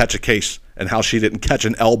like catch a case, and how she didn't catch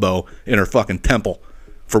an elbow in her fucking temple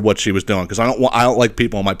for what she was doing, because I don't like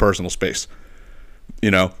people in my personal space.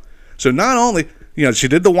 You know, so not only she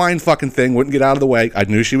did the wine fucking thing, wouldn't get out of the way. I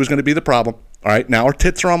knew she was going to be the problem. All right, now her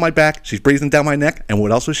tits are on my back. She's breathing down my neck, and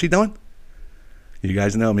what else was she doing? You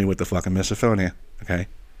guys know me with the fucking misophonia. Okay.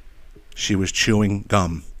 She was chewing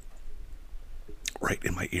gum right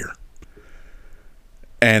in my ear.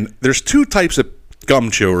 And there's 2 types of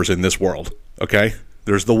gum chewers in this world, okay?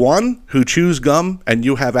 There's the one who chews gum and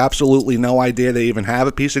you have absolutely no idea they even have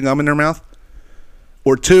a piece of gum in their mouth.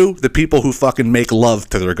 Or 2, the people who fucking make love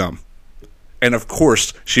to their gum. And of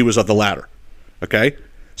course, she was of the latter, okay?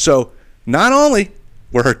 So, not only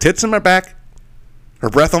were her tits in my back, her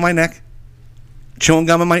breath on my neck, chewing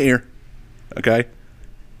gum in my ear, okay?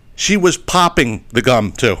 She was popping the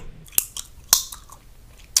gum, too.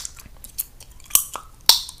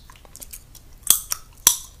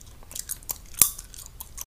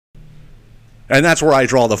 And that's where I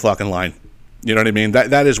draw the fucking line. You know what I mean?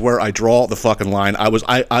 That is where I draw the fucking line. I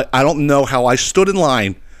don't know how I stood in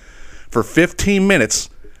line for 15 minutes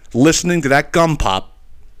listening to that gum pop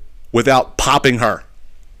without popping her.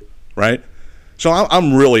 Right? So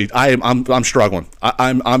I'm struggling.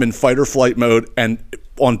 I'm in fight or flight mode, and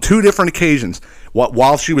on 2 different occasions,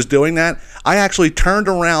 while she was doing that, I actually turned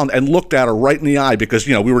around and looked at her right in the eye, because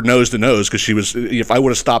we were nose to nose, because she was. If I would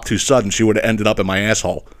have stopped too sudden, she would have ended up in my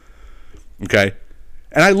asshole. Okay,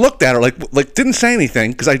 and I looked at her like didn't say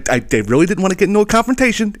anything, because they really didn't want to get into a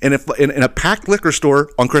confrontation in a packed liquor store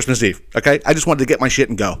on Christmas Eve. Okay, I just wanted to get my shit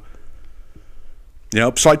and go.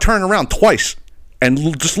 So I turned around twice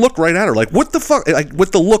and just looked right at her, like, what the fuck, like,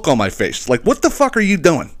 with the look on my face, like, what the fuck are you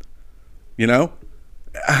doing?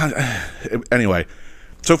 Anyway,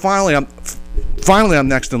 so finally I'm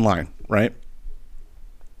next in line, right?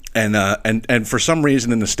 And for some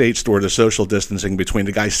reason in the state store, the social distancing between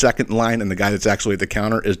the guy second in line and the guy that's actually at the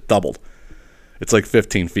counter is doubled. It's like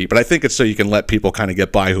 15 feet, but I think it's so you can let people kind of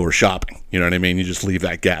get by who are shopping. You know what I mean? You just leave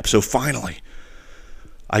that gap. So finally,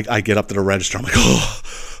 I get up to the register. I'm like,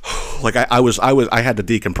 oh, like I had to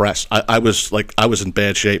decompress. I was in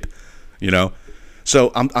bad shape,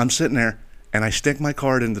 So I'm sitting there, and I stick my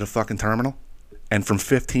card into the fucking terminal, and from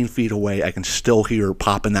 15 feet away, I can still hear her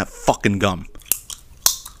popping that fucking gum.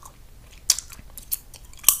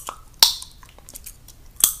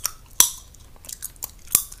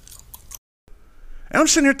 And I'm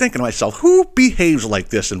sitting here thinking to myself, who behaves like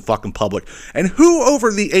this in fucking public? And who over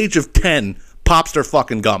the age of 10 pops their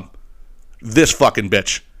fucking gum? This fucking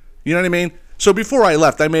bitch. You know what I mean? So before I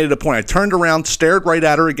left, I made it a point. I turned around, stared right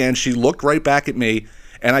at her again. She looked right back at me,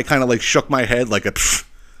 and I kind of like shook my head like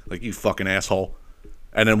like, you fucking asshole,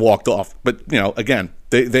 and then walked off. But again,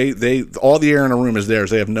 they all the air in the room is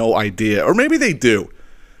theirs. They have no idea, or maybe they do.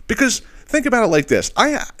 Because think about it like this.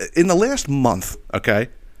 In the last month, okay,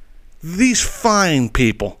 these fine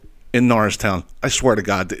people in Norristown, I swear to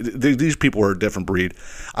God, these people are a different breed.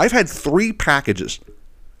 I've had 3 packages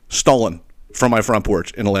stolen from my front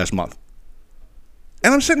porch in the last month.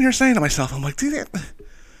 And I'm sitting here saying to myself, I'm like, dude,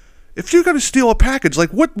 if you're going to steal a package, like,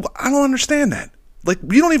 what? I don't understand that. Like,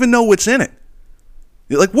 you don't even know what's in it.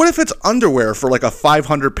 Like, what if it's underwear for, like, a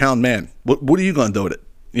 500-pound man? What are you going to do with it?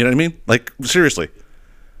 You know what I mean? Like, seriously.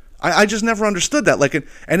 I just never understood that. Like,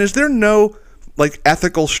 and is there no, like,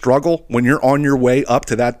 ethical struggle when you're on your way up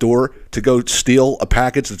to that door to go steal a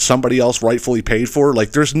package that somebody else rightfully paid for?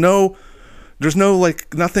 Like, there's no,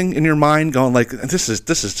 like, nothing in your mind going, like, this is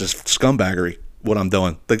just scumbaggery, what I'm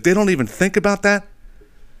doing. Like, they don't even think about that.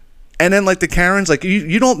 And then, like, the Karens, like,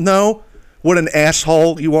 you don't know what an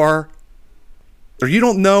asshole you are, or you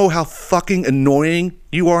don't know how fucking annoying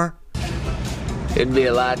you are. It'd be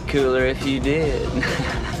a lot cooler if you did.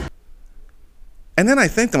 And then I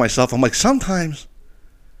think to myself, I'm like, sometimes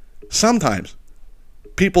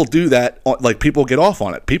people do that, like, people get off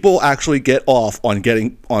on it. People actually get off on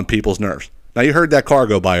getting on people's nerves. Now, you heard that car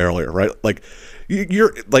go by earlier, right? Like,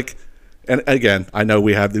 you're, like, and again, I know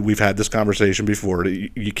we've had this conversation before.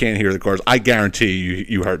 You can't hear the cars. I guarantee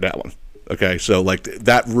you heard that one. Okay, so, like,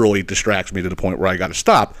 that really distracts me to the point where I got to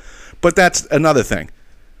stop. But that's another thing.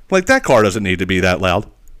 Like, that car doesn't need to be that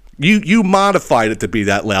loud. You modified it to be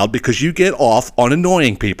that loud because you get off on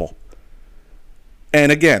annoying people.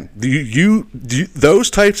 And again,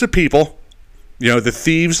 those types of people, you know, the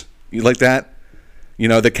thieves like that, you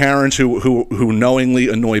know, the Karens who knowingly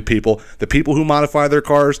annoy people, the people who modify their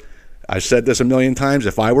cars. I've said this a million times.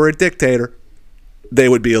 If I were a dictator, they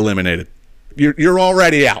would be eliminated. You're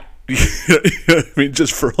already out. I mean,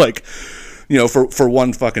 just for, like, you know, for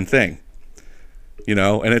one fucking thing. You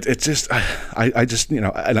know, and it's just, I just, you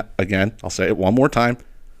know, and again, I'll say it one more time,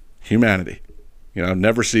 humanity, you know,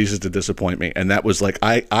 never ceases to disappoint me. And that was like,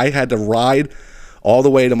 I had to ride all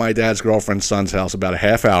the way to my dad's girlfriend's son's house, about a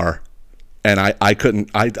half hour, and I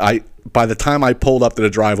couldn't, by the time I pulled up to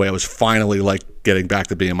the driveway, I was finally, like, getting back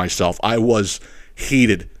to being myself. I was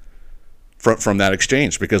heated from that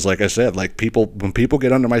exchange because, like I said, like, when people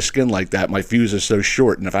get under my skin like that, my fuse is so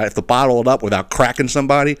short, and if I have to bottle it up without cracking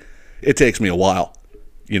somebody, it takes me a while,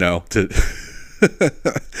 you know, to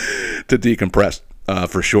to decompress,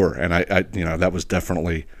 for sure. And I you know, that was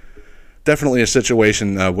definitely a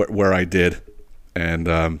situation where I did. And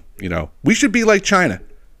you know, we should be like China.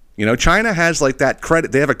 You know, China has, like, that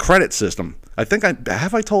credit. They have a credit system. I think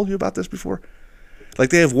I told you about this before. Like,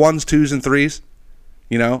 they have 1s, 2s, and 3s.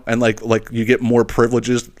 You know, and like you get more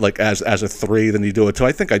privileges, like, as a 3 than you do a 2.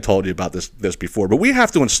 I think I told you about this before. But we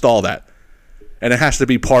have to install that. And it has to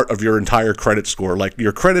be part of your entire credit score. Like,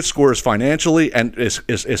 your credit score is financially, and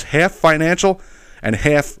is half financial and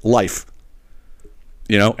half life.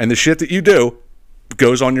 You know, and the shit that you do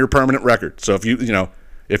goes on your permanent record. So if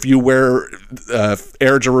you wear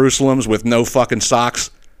Air Jerusalems with no fucking socks,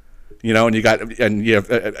 you know, and you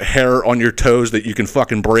have hair on your toes that you can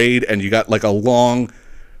fucking braid, and you got, like, a long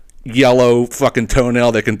yellow fucking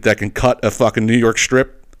toenail that can cut a fucking New York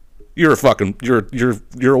strip, you're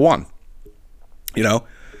a 1. You know,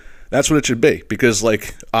 that's what it should be, because,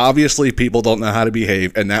 like, obviously people don't know how to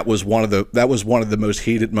behave, and that was one of the most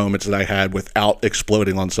heated moments that I had without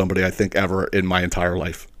exploding on somebody, I think, ever in my entire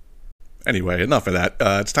life. Anyway, enough of that.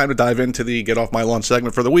 It's time to dive into the Get Off My Lawn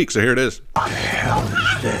segment for the week, so here it is. What the hell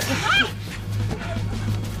is this?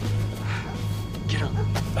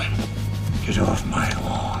 Get off my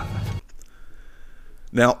lawn.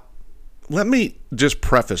 Now, let me just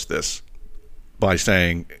preface this by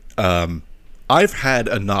saying, I've had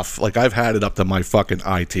enough. Like, I've had it up to my fucking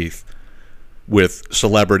eye teeth with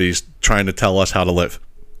celebrities trying to tell us how to live.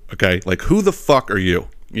 Okay? Like, who the fuck are you?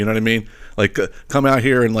 You know what I mean? Like, come out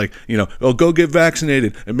here and, like, you know, oh, go get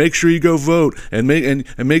vaccinated and make sure you go vote and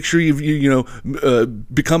make sure you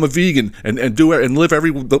become a vegan and do it and live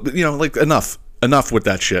every, you know, like, enough with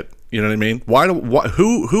that shit. You know what I mean?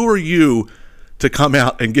 Who are you to come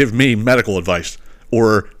out and give me medical advice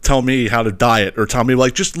or tell me how to diet or tell me,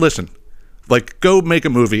 like, just listen. Like, go make a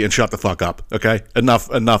movie and shut the fuck up, okay? Enough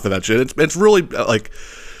of that shit. It's really, like,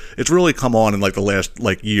 it's really come on in, like, the last,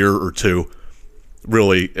 like, year or two.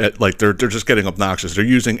 Really, like, they're just getting obnoxious. They're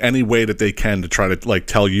using any way that they can to try to, like,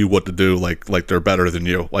 tell you what to do, like they're better than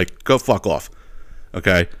you. Like, go fuck off,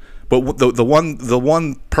 okay? But the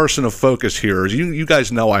one person of focus here is you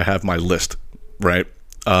guys know I have my list, right?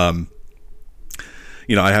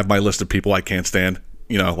 You know, I have my list of people I can't stand.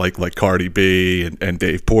 You know, like Cardi B and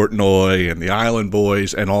Dave Portnoy and the Island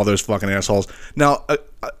Boys and all those fucking assholes. Now,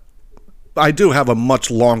 I do have a much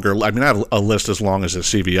longer. I mean, I have a list as long as a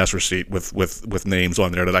CVS receipt with names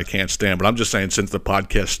on there that I can't stand. But I'm just saying, since the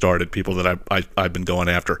podcast started, people that I've been going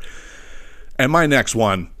after. And my next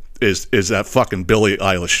one is that fucking Billie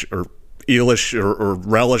Eilish or Eilish or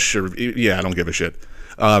Relish or yeah, I don't give a shit.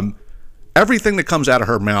 Everything that comes out of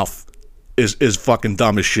her mouth is fucking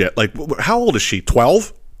dumb as shit. Like, how old is she?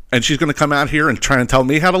 12? And she's gonna come out here and try and tell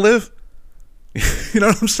me how to live? You know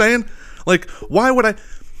what I'm saying? Like, why would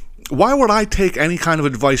I take any kind of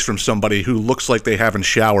advice from somebody who looks like they haven't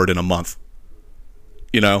showered in a month?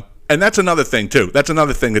 You know? And that's another thing too. That's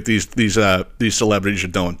another thing that these celebrities are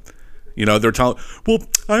doing. You know, they're telling, well,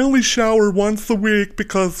 I only shower once a week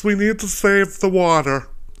because we need to save the water.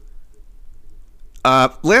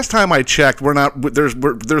 Last time I checked,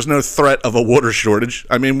 there's no threat of a water shortage.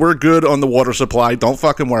 I mean, we're good on the water supply. Don't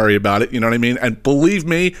fucking worry about it. You know what I mean? And believe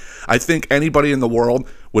me, I think anybody in the world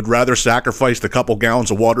would rather sacrifice the couple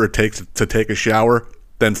gallons of water it takes to take a shower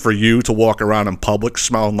than for you to walk around in public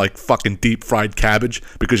smelling like fucking deep fried cabbage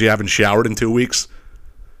because you haven't showered in 2 weeks.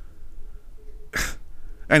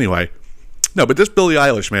 Anyway, no, but this Billie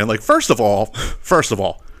Eilish, man, like, first of all,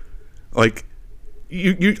 like,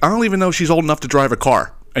 I don't even know if she's old enough to drive a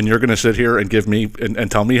car, and you're gonna sit here and give me and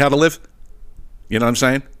tell me how to live. You know what I'm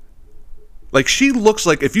saying? Like, she looks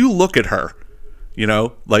like, if you look at her, you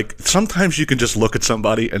know, like, sometimes you can just look at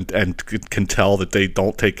somebody and can tell that they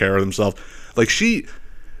don't take care of themselves. Like,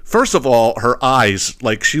 first of all, her eyes,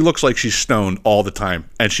 like, she looks like she's stoned all the time,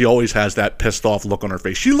 and she always has that pissed off look on her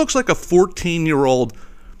face. She looks like a 14-year-old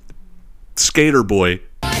skater boy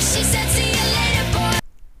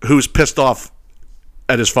who's pissed off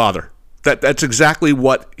at his father. That's exactly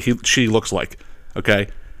what she looks like. Okay,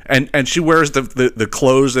 and she wears the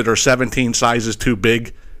clothes that are 17 sizes too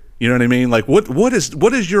big. You know what I mean? Like, what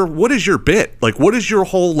is your bit? Like, what is your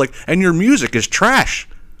whole, like, and your music is trash.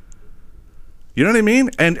 You know what I mean?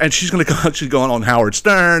 And she's going on Howard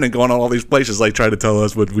Stern and going on all these places, like, trying to tell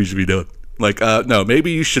us what we should be doing. Like, no,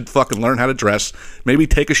 maybe you should fucking learn how to dress. Maybe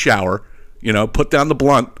take a shower. You know, put down the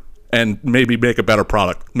blunt and maybe make a better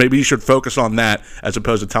product. Maybe you should focus on that as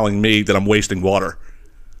opposed to telling me that I'm wasting water.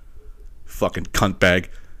 Fucking cunt bag.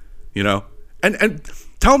 You know? And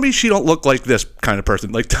tell me she don't look like this kind of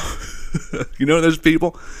person. Like, you know those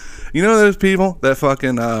people? You know those people that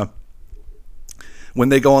fucking, when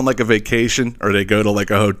they go on, like, a vacation or they go to, like,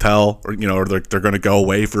 a hotel or, you know, or they're going to go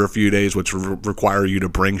away for a few days, which require you to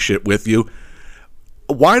bring shit with you.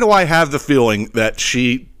 Why do I have the feeling that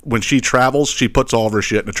when she travels, she puts all of her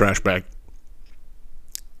shit in a trash bag?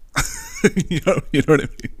 you know what I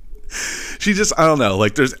mean? She just, I don't know,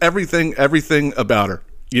 like, there's everything about her,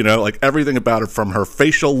 you know, like, everything about her, from her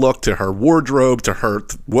facial look to her wardrobe to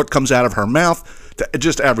what comes out of her mouth to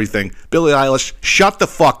just everything. Billie Eilish, shut the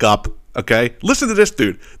fuck up, okay? Listen to this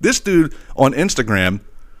dude. This dude on Instagram,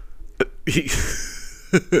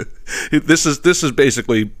 this is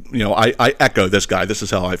basically, you know, I echo this guy. This is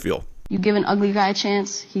how I feel. You give an ugly guy a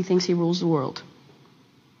chance, he thinks he rules the world.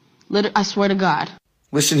 I swear to God.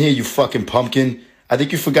 Listen here, you fucking pumpkin. I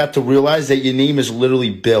think you forgot to realize that your name is literally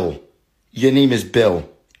Bill. Your name is Bill.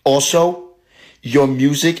 Also, your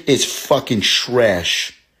music is fucking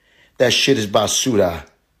trash. That shit is basura.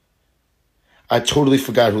 I totally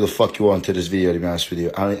forgot who the fuck you are into this video, to be honest with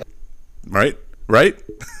you. Right?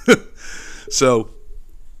 So,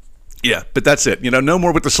 yeah, but that's it. You know, no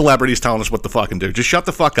more with the celebrities telling us what to fucking do. Just shut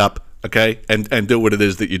the fuck up, okay? And do what it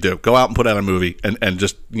is that you do. Go out and put out a movie and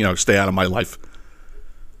just, you know, stay out of my life.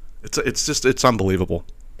 It's unbelievable.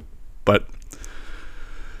 But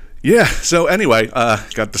yeah, so anyway,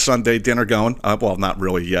 got the Sunday dinner going. Well, not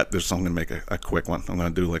really yet. I'm going to make a quick one. I'm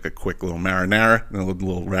going to do like a quick little marinara, a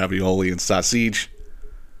little ravioli and sausage.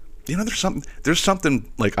 You know, there's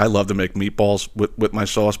something like, I love to make meatballs with my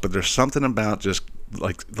sauce, but there's something about just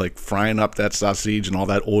like frying up that sausage and all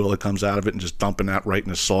that oil that comes out of it and just dumping that right in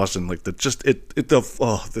the sauce and like the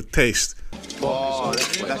taste. Oh,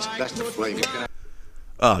 that's the flavor.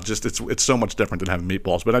 Just it's so much different than having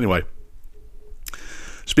meatballs. But anyway,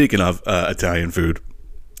 speaking of Italian food,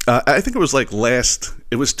 I think it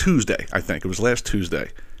was Tuesday. I think it was last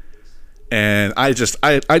Tuesday, and I just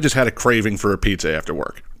had a craving for a pizza after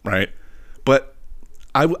work, right? But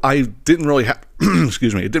I didn't really have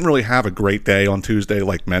excuse me, it didn't really have a great day on Tuesday,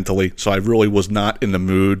 like, mentally, so I really was not in the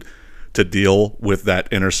mood to deal with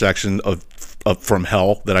that intersection of from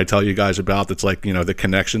hell that I tell you guys about. That's like, you know, the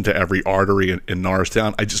connection to every artery in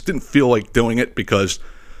Norristown. I just didn't feel like doing it because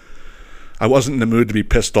I wasn't in the mood to be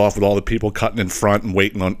pissed off with all the people cutting in front and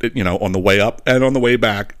waiting on, you know, on the way up and on the way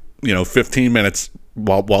back, you know, 15 minutes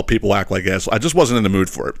while people act like assholes. I just wasn't in the mood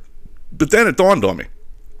for it. But then it dawned on me.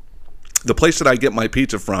 The place that I get my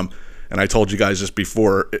pizza from And I told you guys this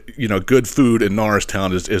before, you know, good food in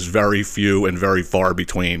Norristown is very few and very far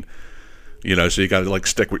between, you know, so you got to like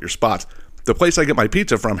stick with your spots. The place I get my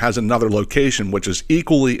pizza from has another location which is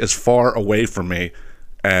equally as far away from me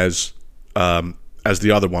as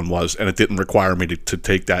the other one was, and it didn't require me to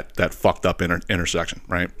take that fucked up intersection,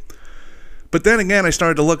 right? But then again, I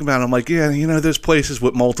started to look about it. I'm like, yeah, you know, there's places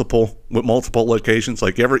with multiple locations.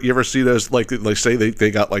 Like, you ever see those? Like say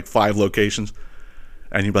they got like 5 locations,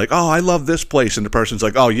 and you'd be like, oh, I love this place, and the person's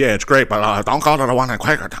like, oh yeah, it's great, but don't go to the one in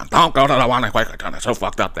Quakertown. Don't go to the one in Quakertown. It's so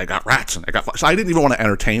fucked up. They got rats and they got. So I didn't even want to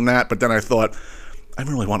entertain that. But then I thought, I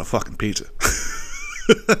really want a fucking pizza.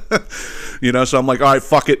 You know, so I'm like, all right,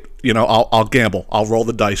 fuck it. You know, I'll gamble. I'll roll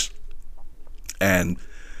the dice, and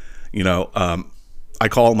you know, I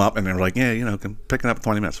call them up, and they're like, yeah, you know, can pick it up in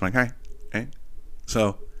 20 minutes. I'm like, hey.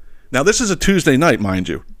 So now this is a Tuesday night, mind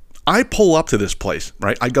you. I pull up to this place,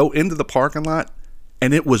 right? I go into the parking lot,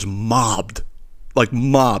 and it was mobbed. Like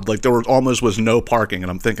there almost was no parking, and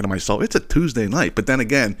I'm thinking to myself, it's a Tuesday night. But then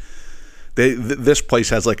again, this place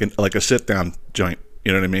has like a sit down joint.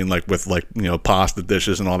 You know what I mean? Like with like, you know, pasta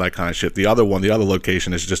dishes and all that kind of shit. The other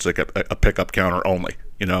location is just like a pickup counter only,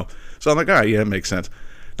 you know? So I'm like, all right, yeah, it makes sense.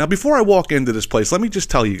 Now, before I walk into this place, let me just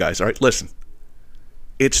tell you guys, all right, listen.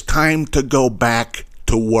 It's time to go back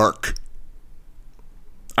to work.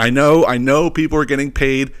 I know people are getting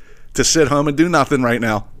paid to sit home and do nothing right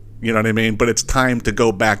now. You know what I mean? But it's time to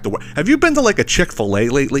go back to work. Have you been to like a Chick-fil-A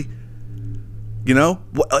lately? You know?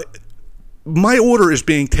 My order is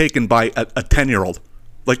being taken by a 10-year-old.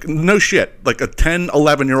 Like, no shit. Like, a 10,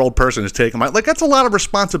 11-year-old person is taking my... Like, that's a lot of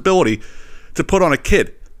responsibility to put on a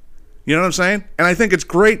kid. You know what I'm saying? And I think it's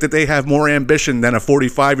great that they have more ambition than a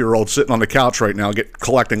 45-year-old sitting on the couch right now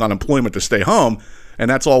collecting unemployment to stay home.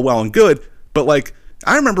 And that's all well and good. But, like,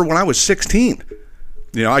 I remember when I was 16,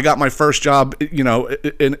 you know, I got my first job, you know,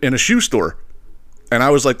 in a shoe store. And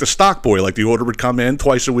I was like the stock boy. Like, the order would come in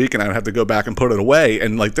twice a week, and I'd have to go back and put it away.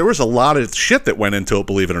 And, like, there was a lot of shit that went into it,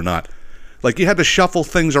 believe it or not. Like, you had to shuffle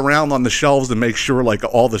things around on the shelves to make sure, like,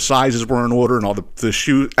 all the sizes were in order and all the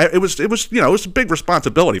shoes. It was, you know, it was a big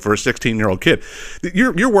responsibility for a 16-year-old kid.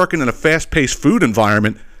 You're working in a fast-paced food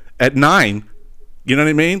environment at 9. You know what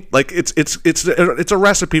I mean? Like, it's a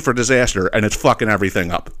recipe for disaster, and it's fucking everything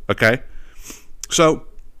up. Okay, so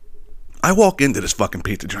I walk into this fucking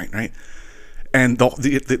pizza joint, right? And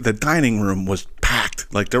the dining room was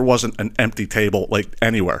packed. Like, there wasn't an empty table, like,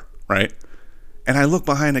 anywhere, right? And I look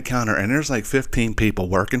behind the counter, and there's like 15 people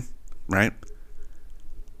working, right?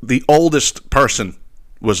 The oldest person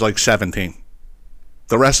was like 17.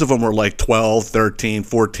 The rest of them were like 12, 13,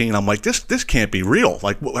 14. I'm like, this can't be real.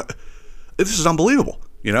 Like, this is unbelievable,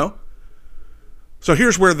 you know? So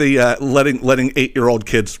here's where the letting 8-year-old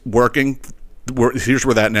kids working, here's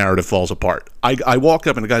where that narrative falls apart. I walk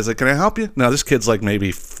up, and the guy's like, can I help you? Now, this kid's like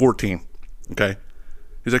maybe 14, okay?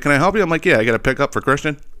 He's like, can I help you? I'm like, yeah, I got to pick up for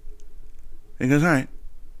Christian. He goes, all right.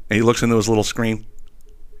 And he looks into his little screen,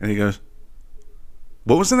 and he goes,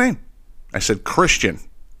 what was the name? I said, Christian.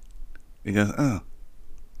 He goes, oh.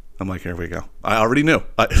 I'm like, here we go. I already knew.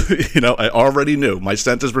 I already knew. My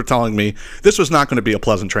senses were telling me this was not going to be a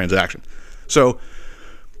pleasant transaction. So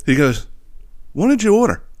he goes, what did you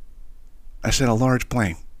order? I said, a large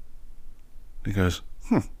plain. He goes,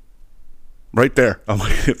 right there. I'm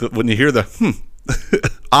like, when you hear the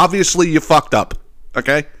obviously you fucked up,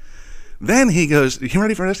 okay? Then he goes, you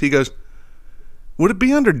ready for this? He goes, would it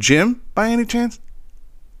be under Jim by any chance?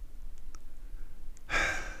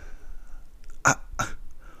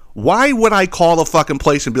 Why would I call the fucking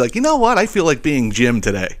place and be like, you know what? I feel like being Jim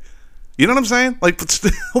today. You know what I'm saying? Like,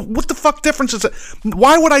 what the fuck difference is it?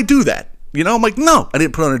 Why would I do that? You know, I'm like, no, I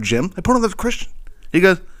didn't put on a Jim. I put on the Christian. He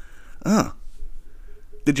goes, oh,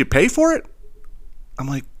 did you pay for it? I'm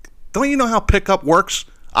like, don't you know how pickup works?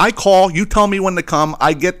 I call, you tell me when to come,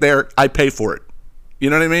 I get there, I pay for it. You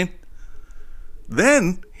know what I mean?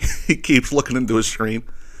 Then he keeps looking into his screen,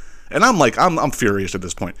 and I'm like, I'm furious at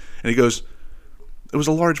this point. And he goes, it was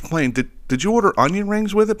a large plain. Did you order onion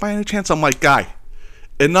rings with it by any chance? I'm like, guy,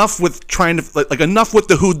 enough with trying to, like, enough with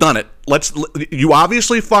the whodunit. You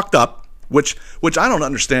obviously fucked up, which I don't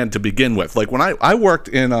understand to begin with. Like, when I worked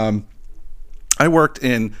in a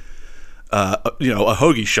hoagie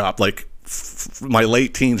shop, like, my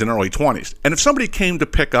late teens and early 20s, and if somebody came to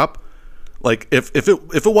pick up, like, if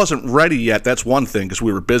it wasn't ready yet, that's one thing, because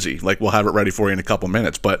we were busy. Like, we'll have it ready for you in a couple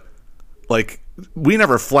minutes. But, like, we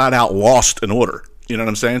never flat out lost an order. You know what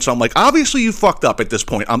I'm saying? So I'm like, obviously you fucked up at this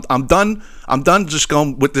point. I'm done just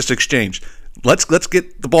going with this exchange. Let's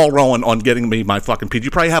get the ball rolling on getting me my fucking pizza.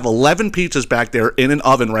 You probably have 11 pizzas back there in an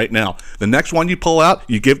oven right now. The next one you pull out,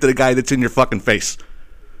 you give to the guy that's in your fucking face.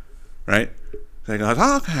 right? So he goes,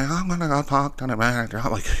 okay, I'm gonna go talk to the manager.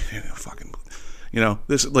 I'm like, fucking,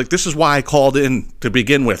 this is why I called in to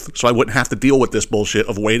begin with, so I wouldn't have to deal with this bullshit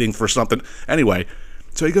of waiting for something. Anyway,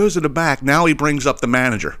 so he goes to the back. Now he brings up the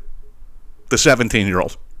manager, the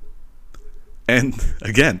 17-year-old. And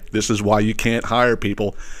again, this is why you can't hire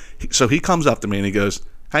people. So he comes up to me and he goes,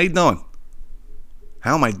 how you doing?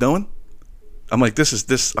 How am I doing? I'm like,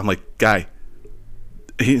 I'm like, guy.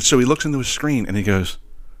 So he looks into his screen and he goes,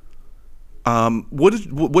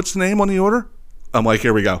 what's the name on the order? I'm like,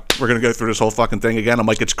 here we go. We're going to go through this whole fucking thing again. I'm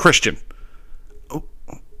like, it's Christian. Oh,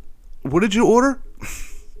 what did you order?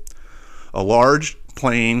 A large,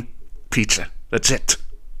 plain pizza. That's it.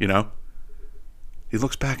 He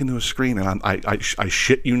looks back into his screen and I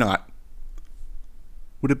shit you not.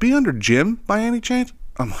 Would it be under Jim by any chance?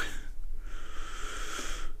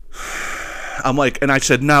 I'm like, and I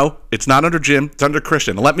said, no, it's not under Jim. It's under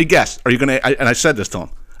Christian. Let me guess. Are you going to, and I said this to him.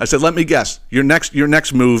 I said, let me guess. Your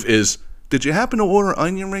next move is, did you happen to order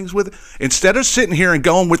onion rings with it? Instead of sitting here and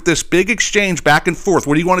going with this big exchange back and forth,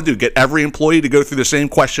 what do you want to do? Get every employee to go through the same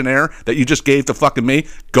questionnaire that you just gave to fucking me?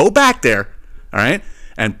 Go back there, all right,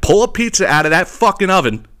 and pull a pizza out of that fucking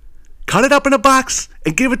oven, cut it up in a box,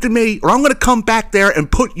 and give it to me, or I'm going to come back there and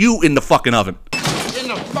put you in the fucking oven. In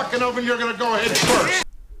the fucking oven, you're gonna go ahead first.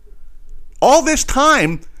 All this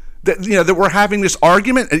time that we're having this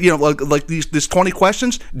argument, like these 20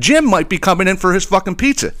 questions, Jim might be coming in for his fucking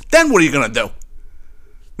pizza. Then what are you gonna do?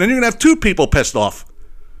 Then you're gonna have two people pissed off.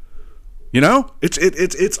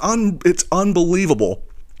 It's unbelievable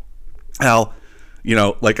how,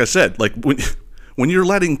 like I said, like when you're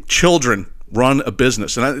letting children run a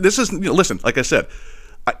business, and this is, listen, like I said,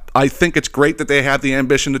 I think it's great that they have the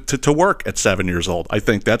ambition to work at 7 years old. I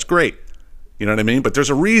think that's great. You know what I mean? But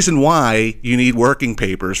there's a reason why you need working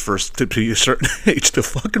papers to a certain age to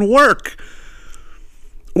fucking work.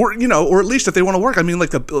 Or at least if they want to work, I mean,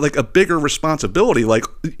 like a bigger responsibility, like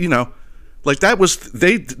that was,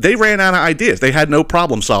 they ran out of ideas. They had no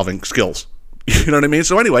problem solving skills. You know what I mean?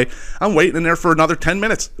 So anyway, I'm waiting in there for another 10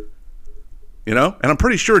 minutes. And I'm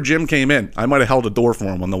pretty sure Jim came in. I might have held a door for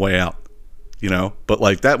him on the way out. But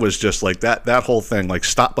like that was just like that whole thing, like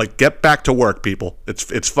stop, like get back to work, people.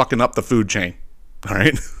 It's fucking up the food chain. All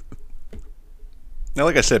right. Now,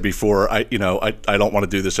 like I said before, I don't want to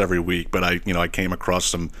do this every week, but I came across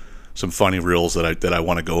some funny reels that I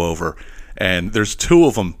want to go over, and there's two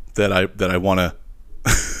of them that I want to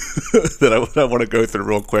that I want to go through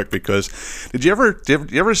real quick, because did you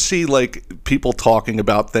ever see like people talking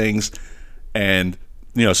about things and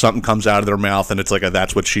something comes out of their mouth and it's like a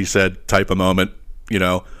that's what she said type of moment,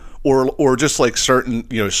 or just like certain,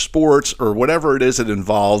 sports or whatever it is that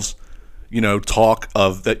involves, talk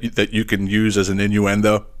of that you can use as an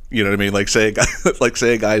innuendo. You know what I mean? Like say a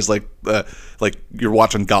guy's like you're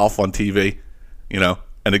watching golf on TV, and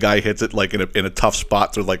the guy hits it like in a tough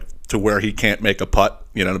spot to where he can't make a putt,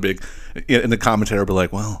 and the commentary will be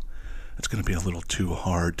like, well, it's going to be a little too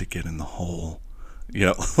hard to get in the hole.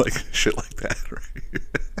 Like shit like that, right?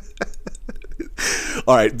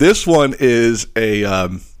 All right, this one is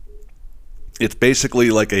it's basically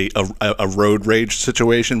like a road rage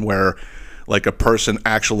situation where like a person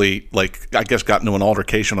actually, like, I guess got into an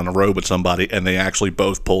altercation on the road with somebody and they actually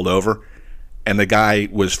both pulled over, and the guy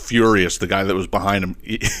was furious. The guy that was behind him,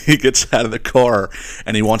 he gets out of the car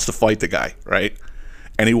and he wants to fight the guy, right?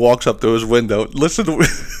 And he walks up to his window. Listen to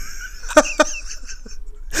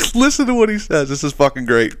Listen to what he says. This is fucking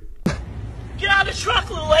great. Get out of the truck,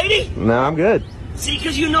 little lady. No, I'm good. See,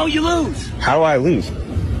 because you lose. How do I lose?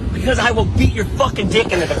 Because I will beat your fucking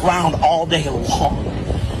dick into the ground all day long.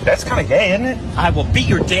 That's kind of gay, isn't it? I will beat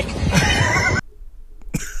your dick.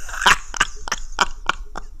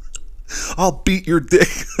 I'll beat your dick.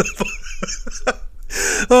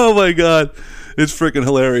 Oh my god. It's freaking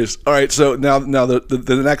hilarious. All right, so now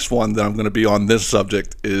the next one that I'm going to be on this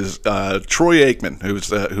subject is Troy Aikman,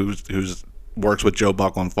 who's works with Joe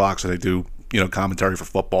Buck on Fox, and they do commentary for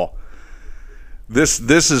football. This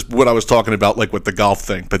is what I was talking about, like with the golf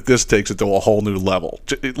thing, but this takes it to a whole new level.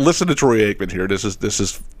 Listen to Troy Aikman here. This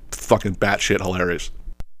is fucking batshit hilarious.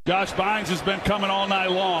 Josh Bynes has been coming all night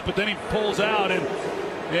long, but then he pulls out,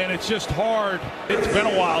 and it's just hard. It's been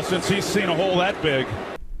a while since he's seen a hole that big.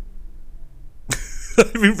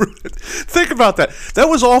 I mean, think about that. That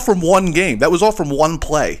was all from one game. That was all from one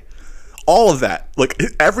play. All of that, like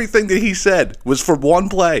everything that he said, was from one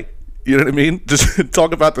play. You know what I mean? Just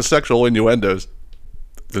talk about the sexual innuendos.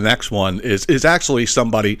 The next one is actually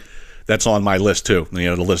somebody that's on my list too.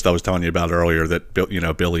 The list I was telling you about earlier that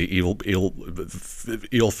Billy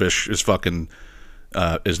Eelfish is fucking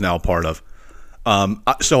is now part of.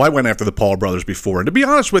 So I went after the Paul brothers before. And to be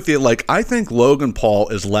honest with you, like, I think Logan Paul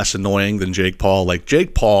is less annoying than Jake Paul. Like,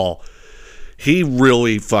 Jake Paul, he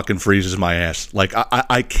really fucking freezes my ass. Like,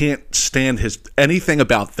 I can't stand anything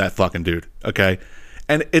about that fucking dude, okay?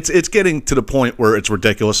 And it's getting to the point where it's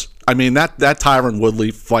ridiculous. I mean, that Tyron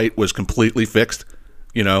Woodley fight was completely fixed,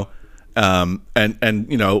 you know? And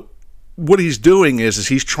you know, what he's doing is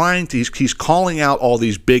he's calling out all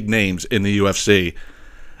these big names in the UFC,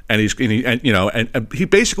 and he's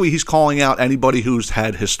calling out anybody who's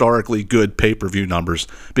had historically good pay-per-view numbers,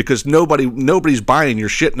 because nobody's buying your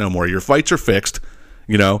shit no more. Your fights are fixed,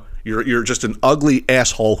 you know. You're just an ugly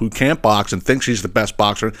asshole who can't box and thinks he's the best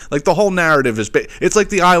boxer. Like, the whole narrative it's like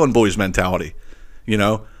the Island Boys mentality, you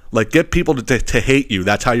know. Like, get people to hate you.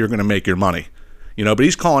 That's how you're going to make your money. You know, but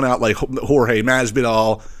he's calling out like Jorge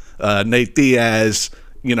Masvidal, Nate Diaz,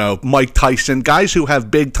 you know, Mike Tyson, guys who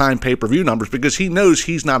have big-time pay-per-view numbers, because he knows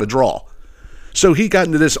he's not a draw. So he got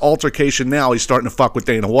into this altercation now. He's starting to fuck with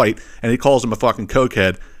Dana White, and he calls him a fucking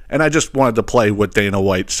cokehead. And I just wanted to play what Dana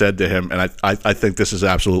White said to him, and I think this is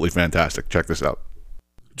absolutely fantastic. Check this out.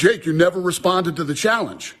 Jake, you never responded to the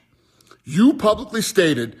challenge. You publicly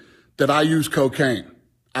stated that I use cocaine.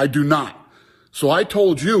 I do not. So I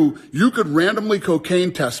told you could randomly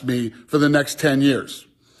cocaine test me for the next 10 years.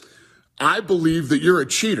 I believe that you're a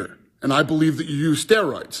cheater, and I believe that you use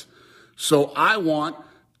steroids. So I want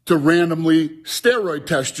to randomly steroid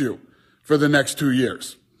test you for the next 2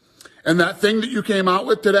 years. And that thing that you came out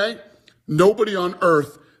with today, nobody on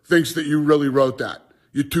earth thinks that you really wrote that.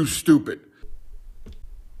 You're too stupid.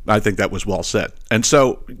 I think that was well said. And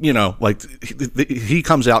so, you know, like, he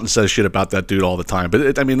comes out and says shit about that dude all the time.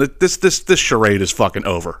 But I mean, this charade is fucking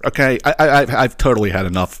over. Okay, I've totally had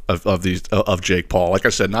enough of Jake Paul. Like I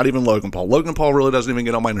said, not even Logan Paul. Logan Paul really doesn't even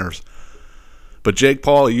get on my nerves. But Jake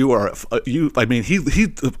Paul, I mean, he.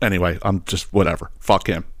 Anyway, I'm just whatever. Fuck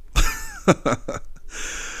him.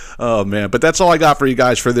 Oh man, but that's all I got for you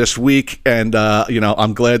guys for this week. And you know,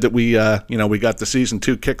 I'm glad that we we got the season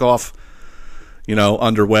 2 kickoff, you know,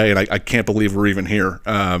 underway, and I can't believe we're even here,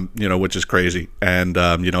 you know, which is crazy. And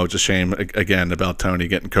you know, it's a shame again about Tony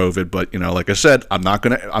getting COVID, but you know, like I said, I'm not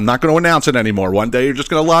gonna announce it anymore. One day you're just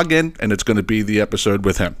gonna log in, and it's gonna be the episode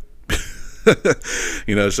with him.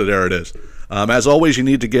 You know, so there it is. As always, you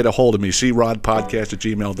need to get a hold of me,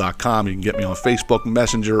 crodpodcast@gmail.com. You can get me on Facebook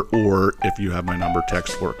Messenger, or if you have my number,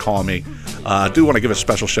 text or call me. I do want to give a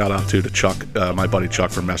special shout out to Chuck, my buddy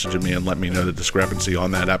Chuck, for messaging me and letting me know the discrepancy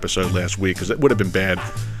on that episode last week, because it would have been bad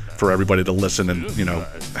for everybody to listen and, you know,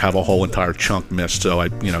 have a whole entire chunk missed. So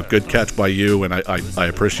good catch by you, and I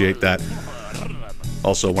appreciate that.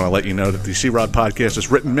 Also want to let you know that the C-Rod podcast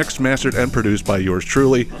is written, mixed, mastered, and produced by yours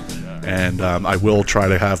truly. And I will try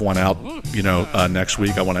to have one out, you know, next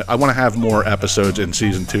week. I want to have more episodes in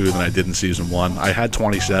season 2 than I did in season 1. I had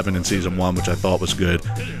 27 in season 1, which I thought was good,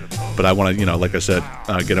 but I want to, you know, like I said,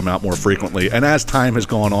 get them out more frequently. And as time has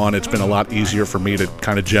gone on, it's been a lot easier for me to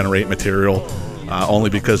kind of generate material, only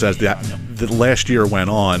because as the last year went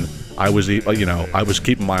on, I was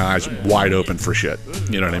keeping my eyes wide open for shit.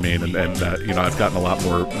 You know what I mean? And you know, I've gotten a lot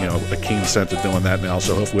more, you know, a keen sense of doing that now.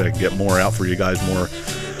 So hopefully I can get more out for you guys more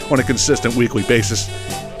on a consistent weekly basis.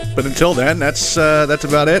 But until then, that's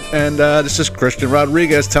about it. And this is Christian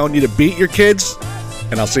Rodriguez telling you to beat your kids.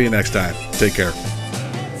 And I'll see you next time. Take care.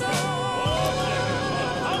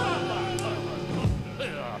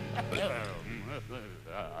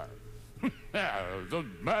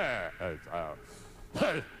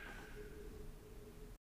 Hey.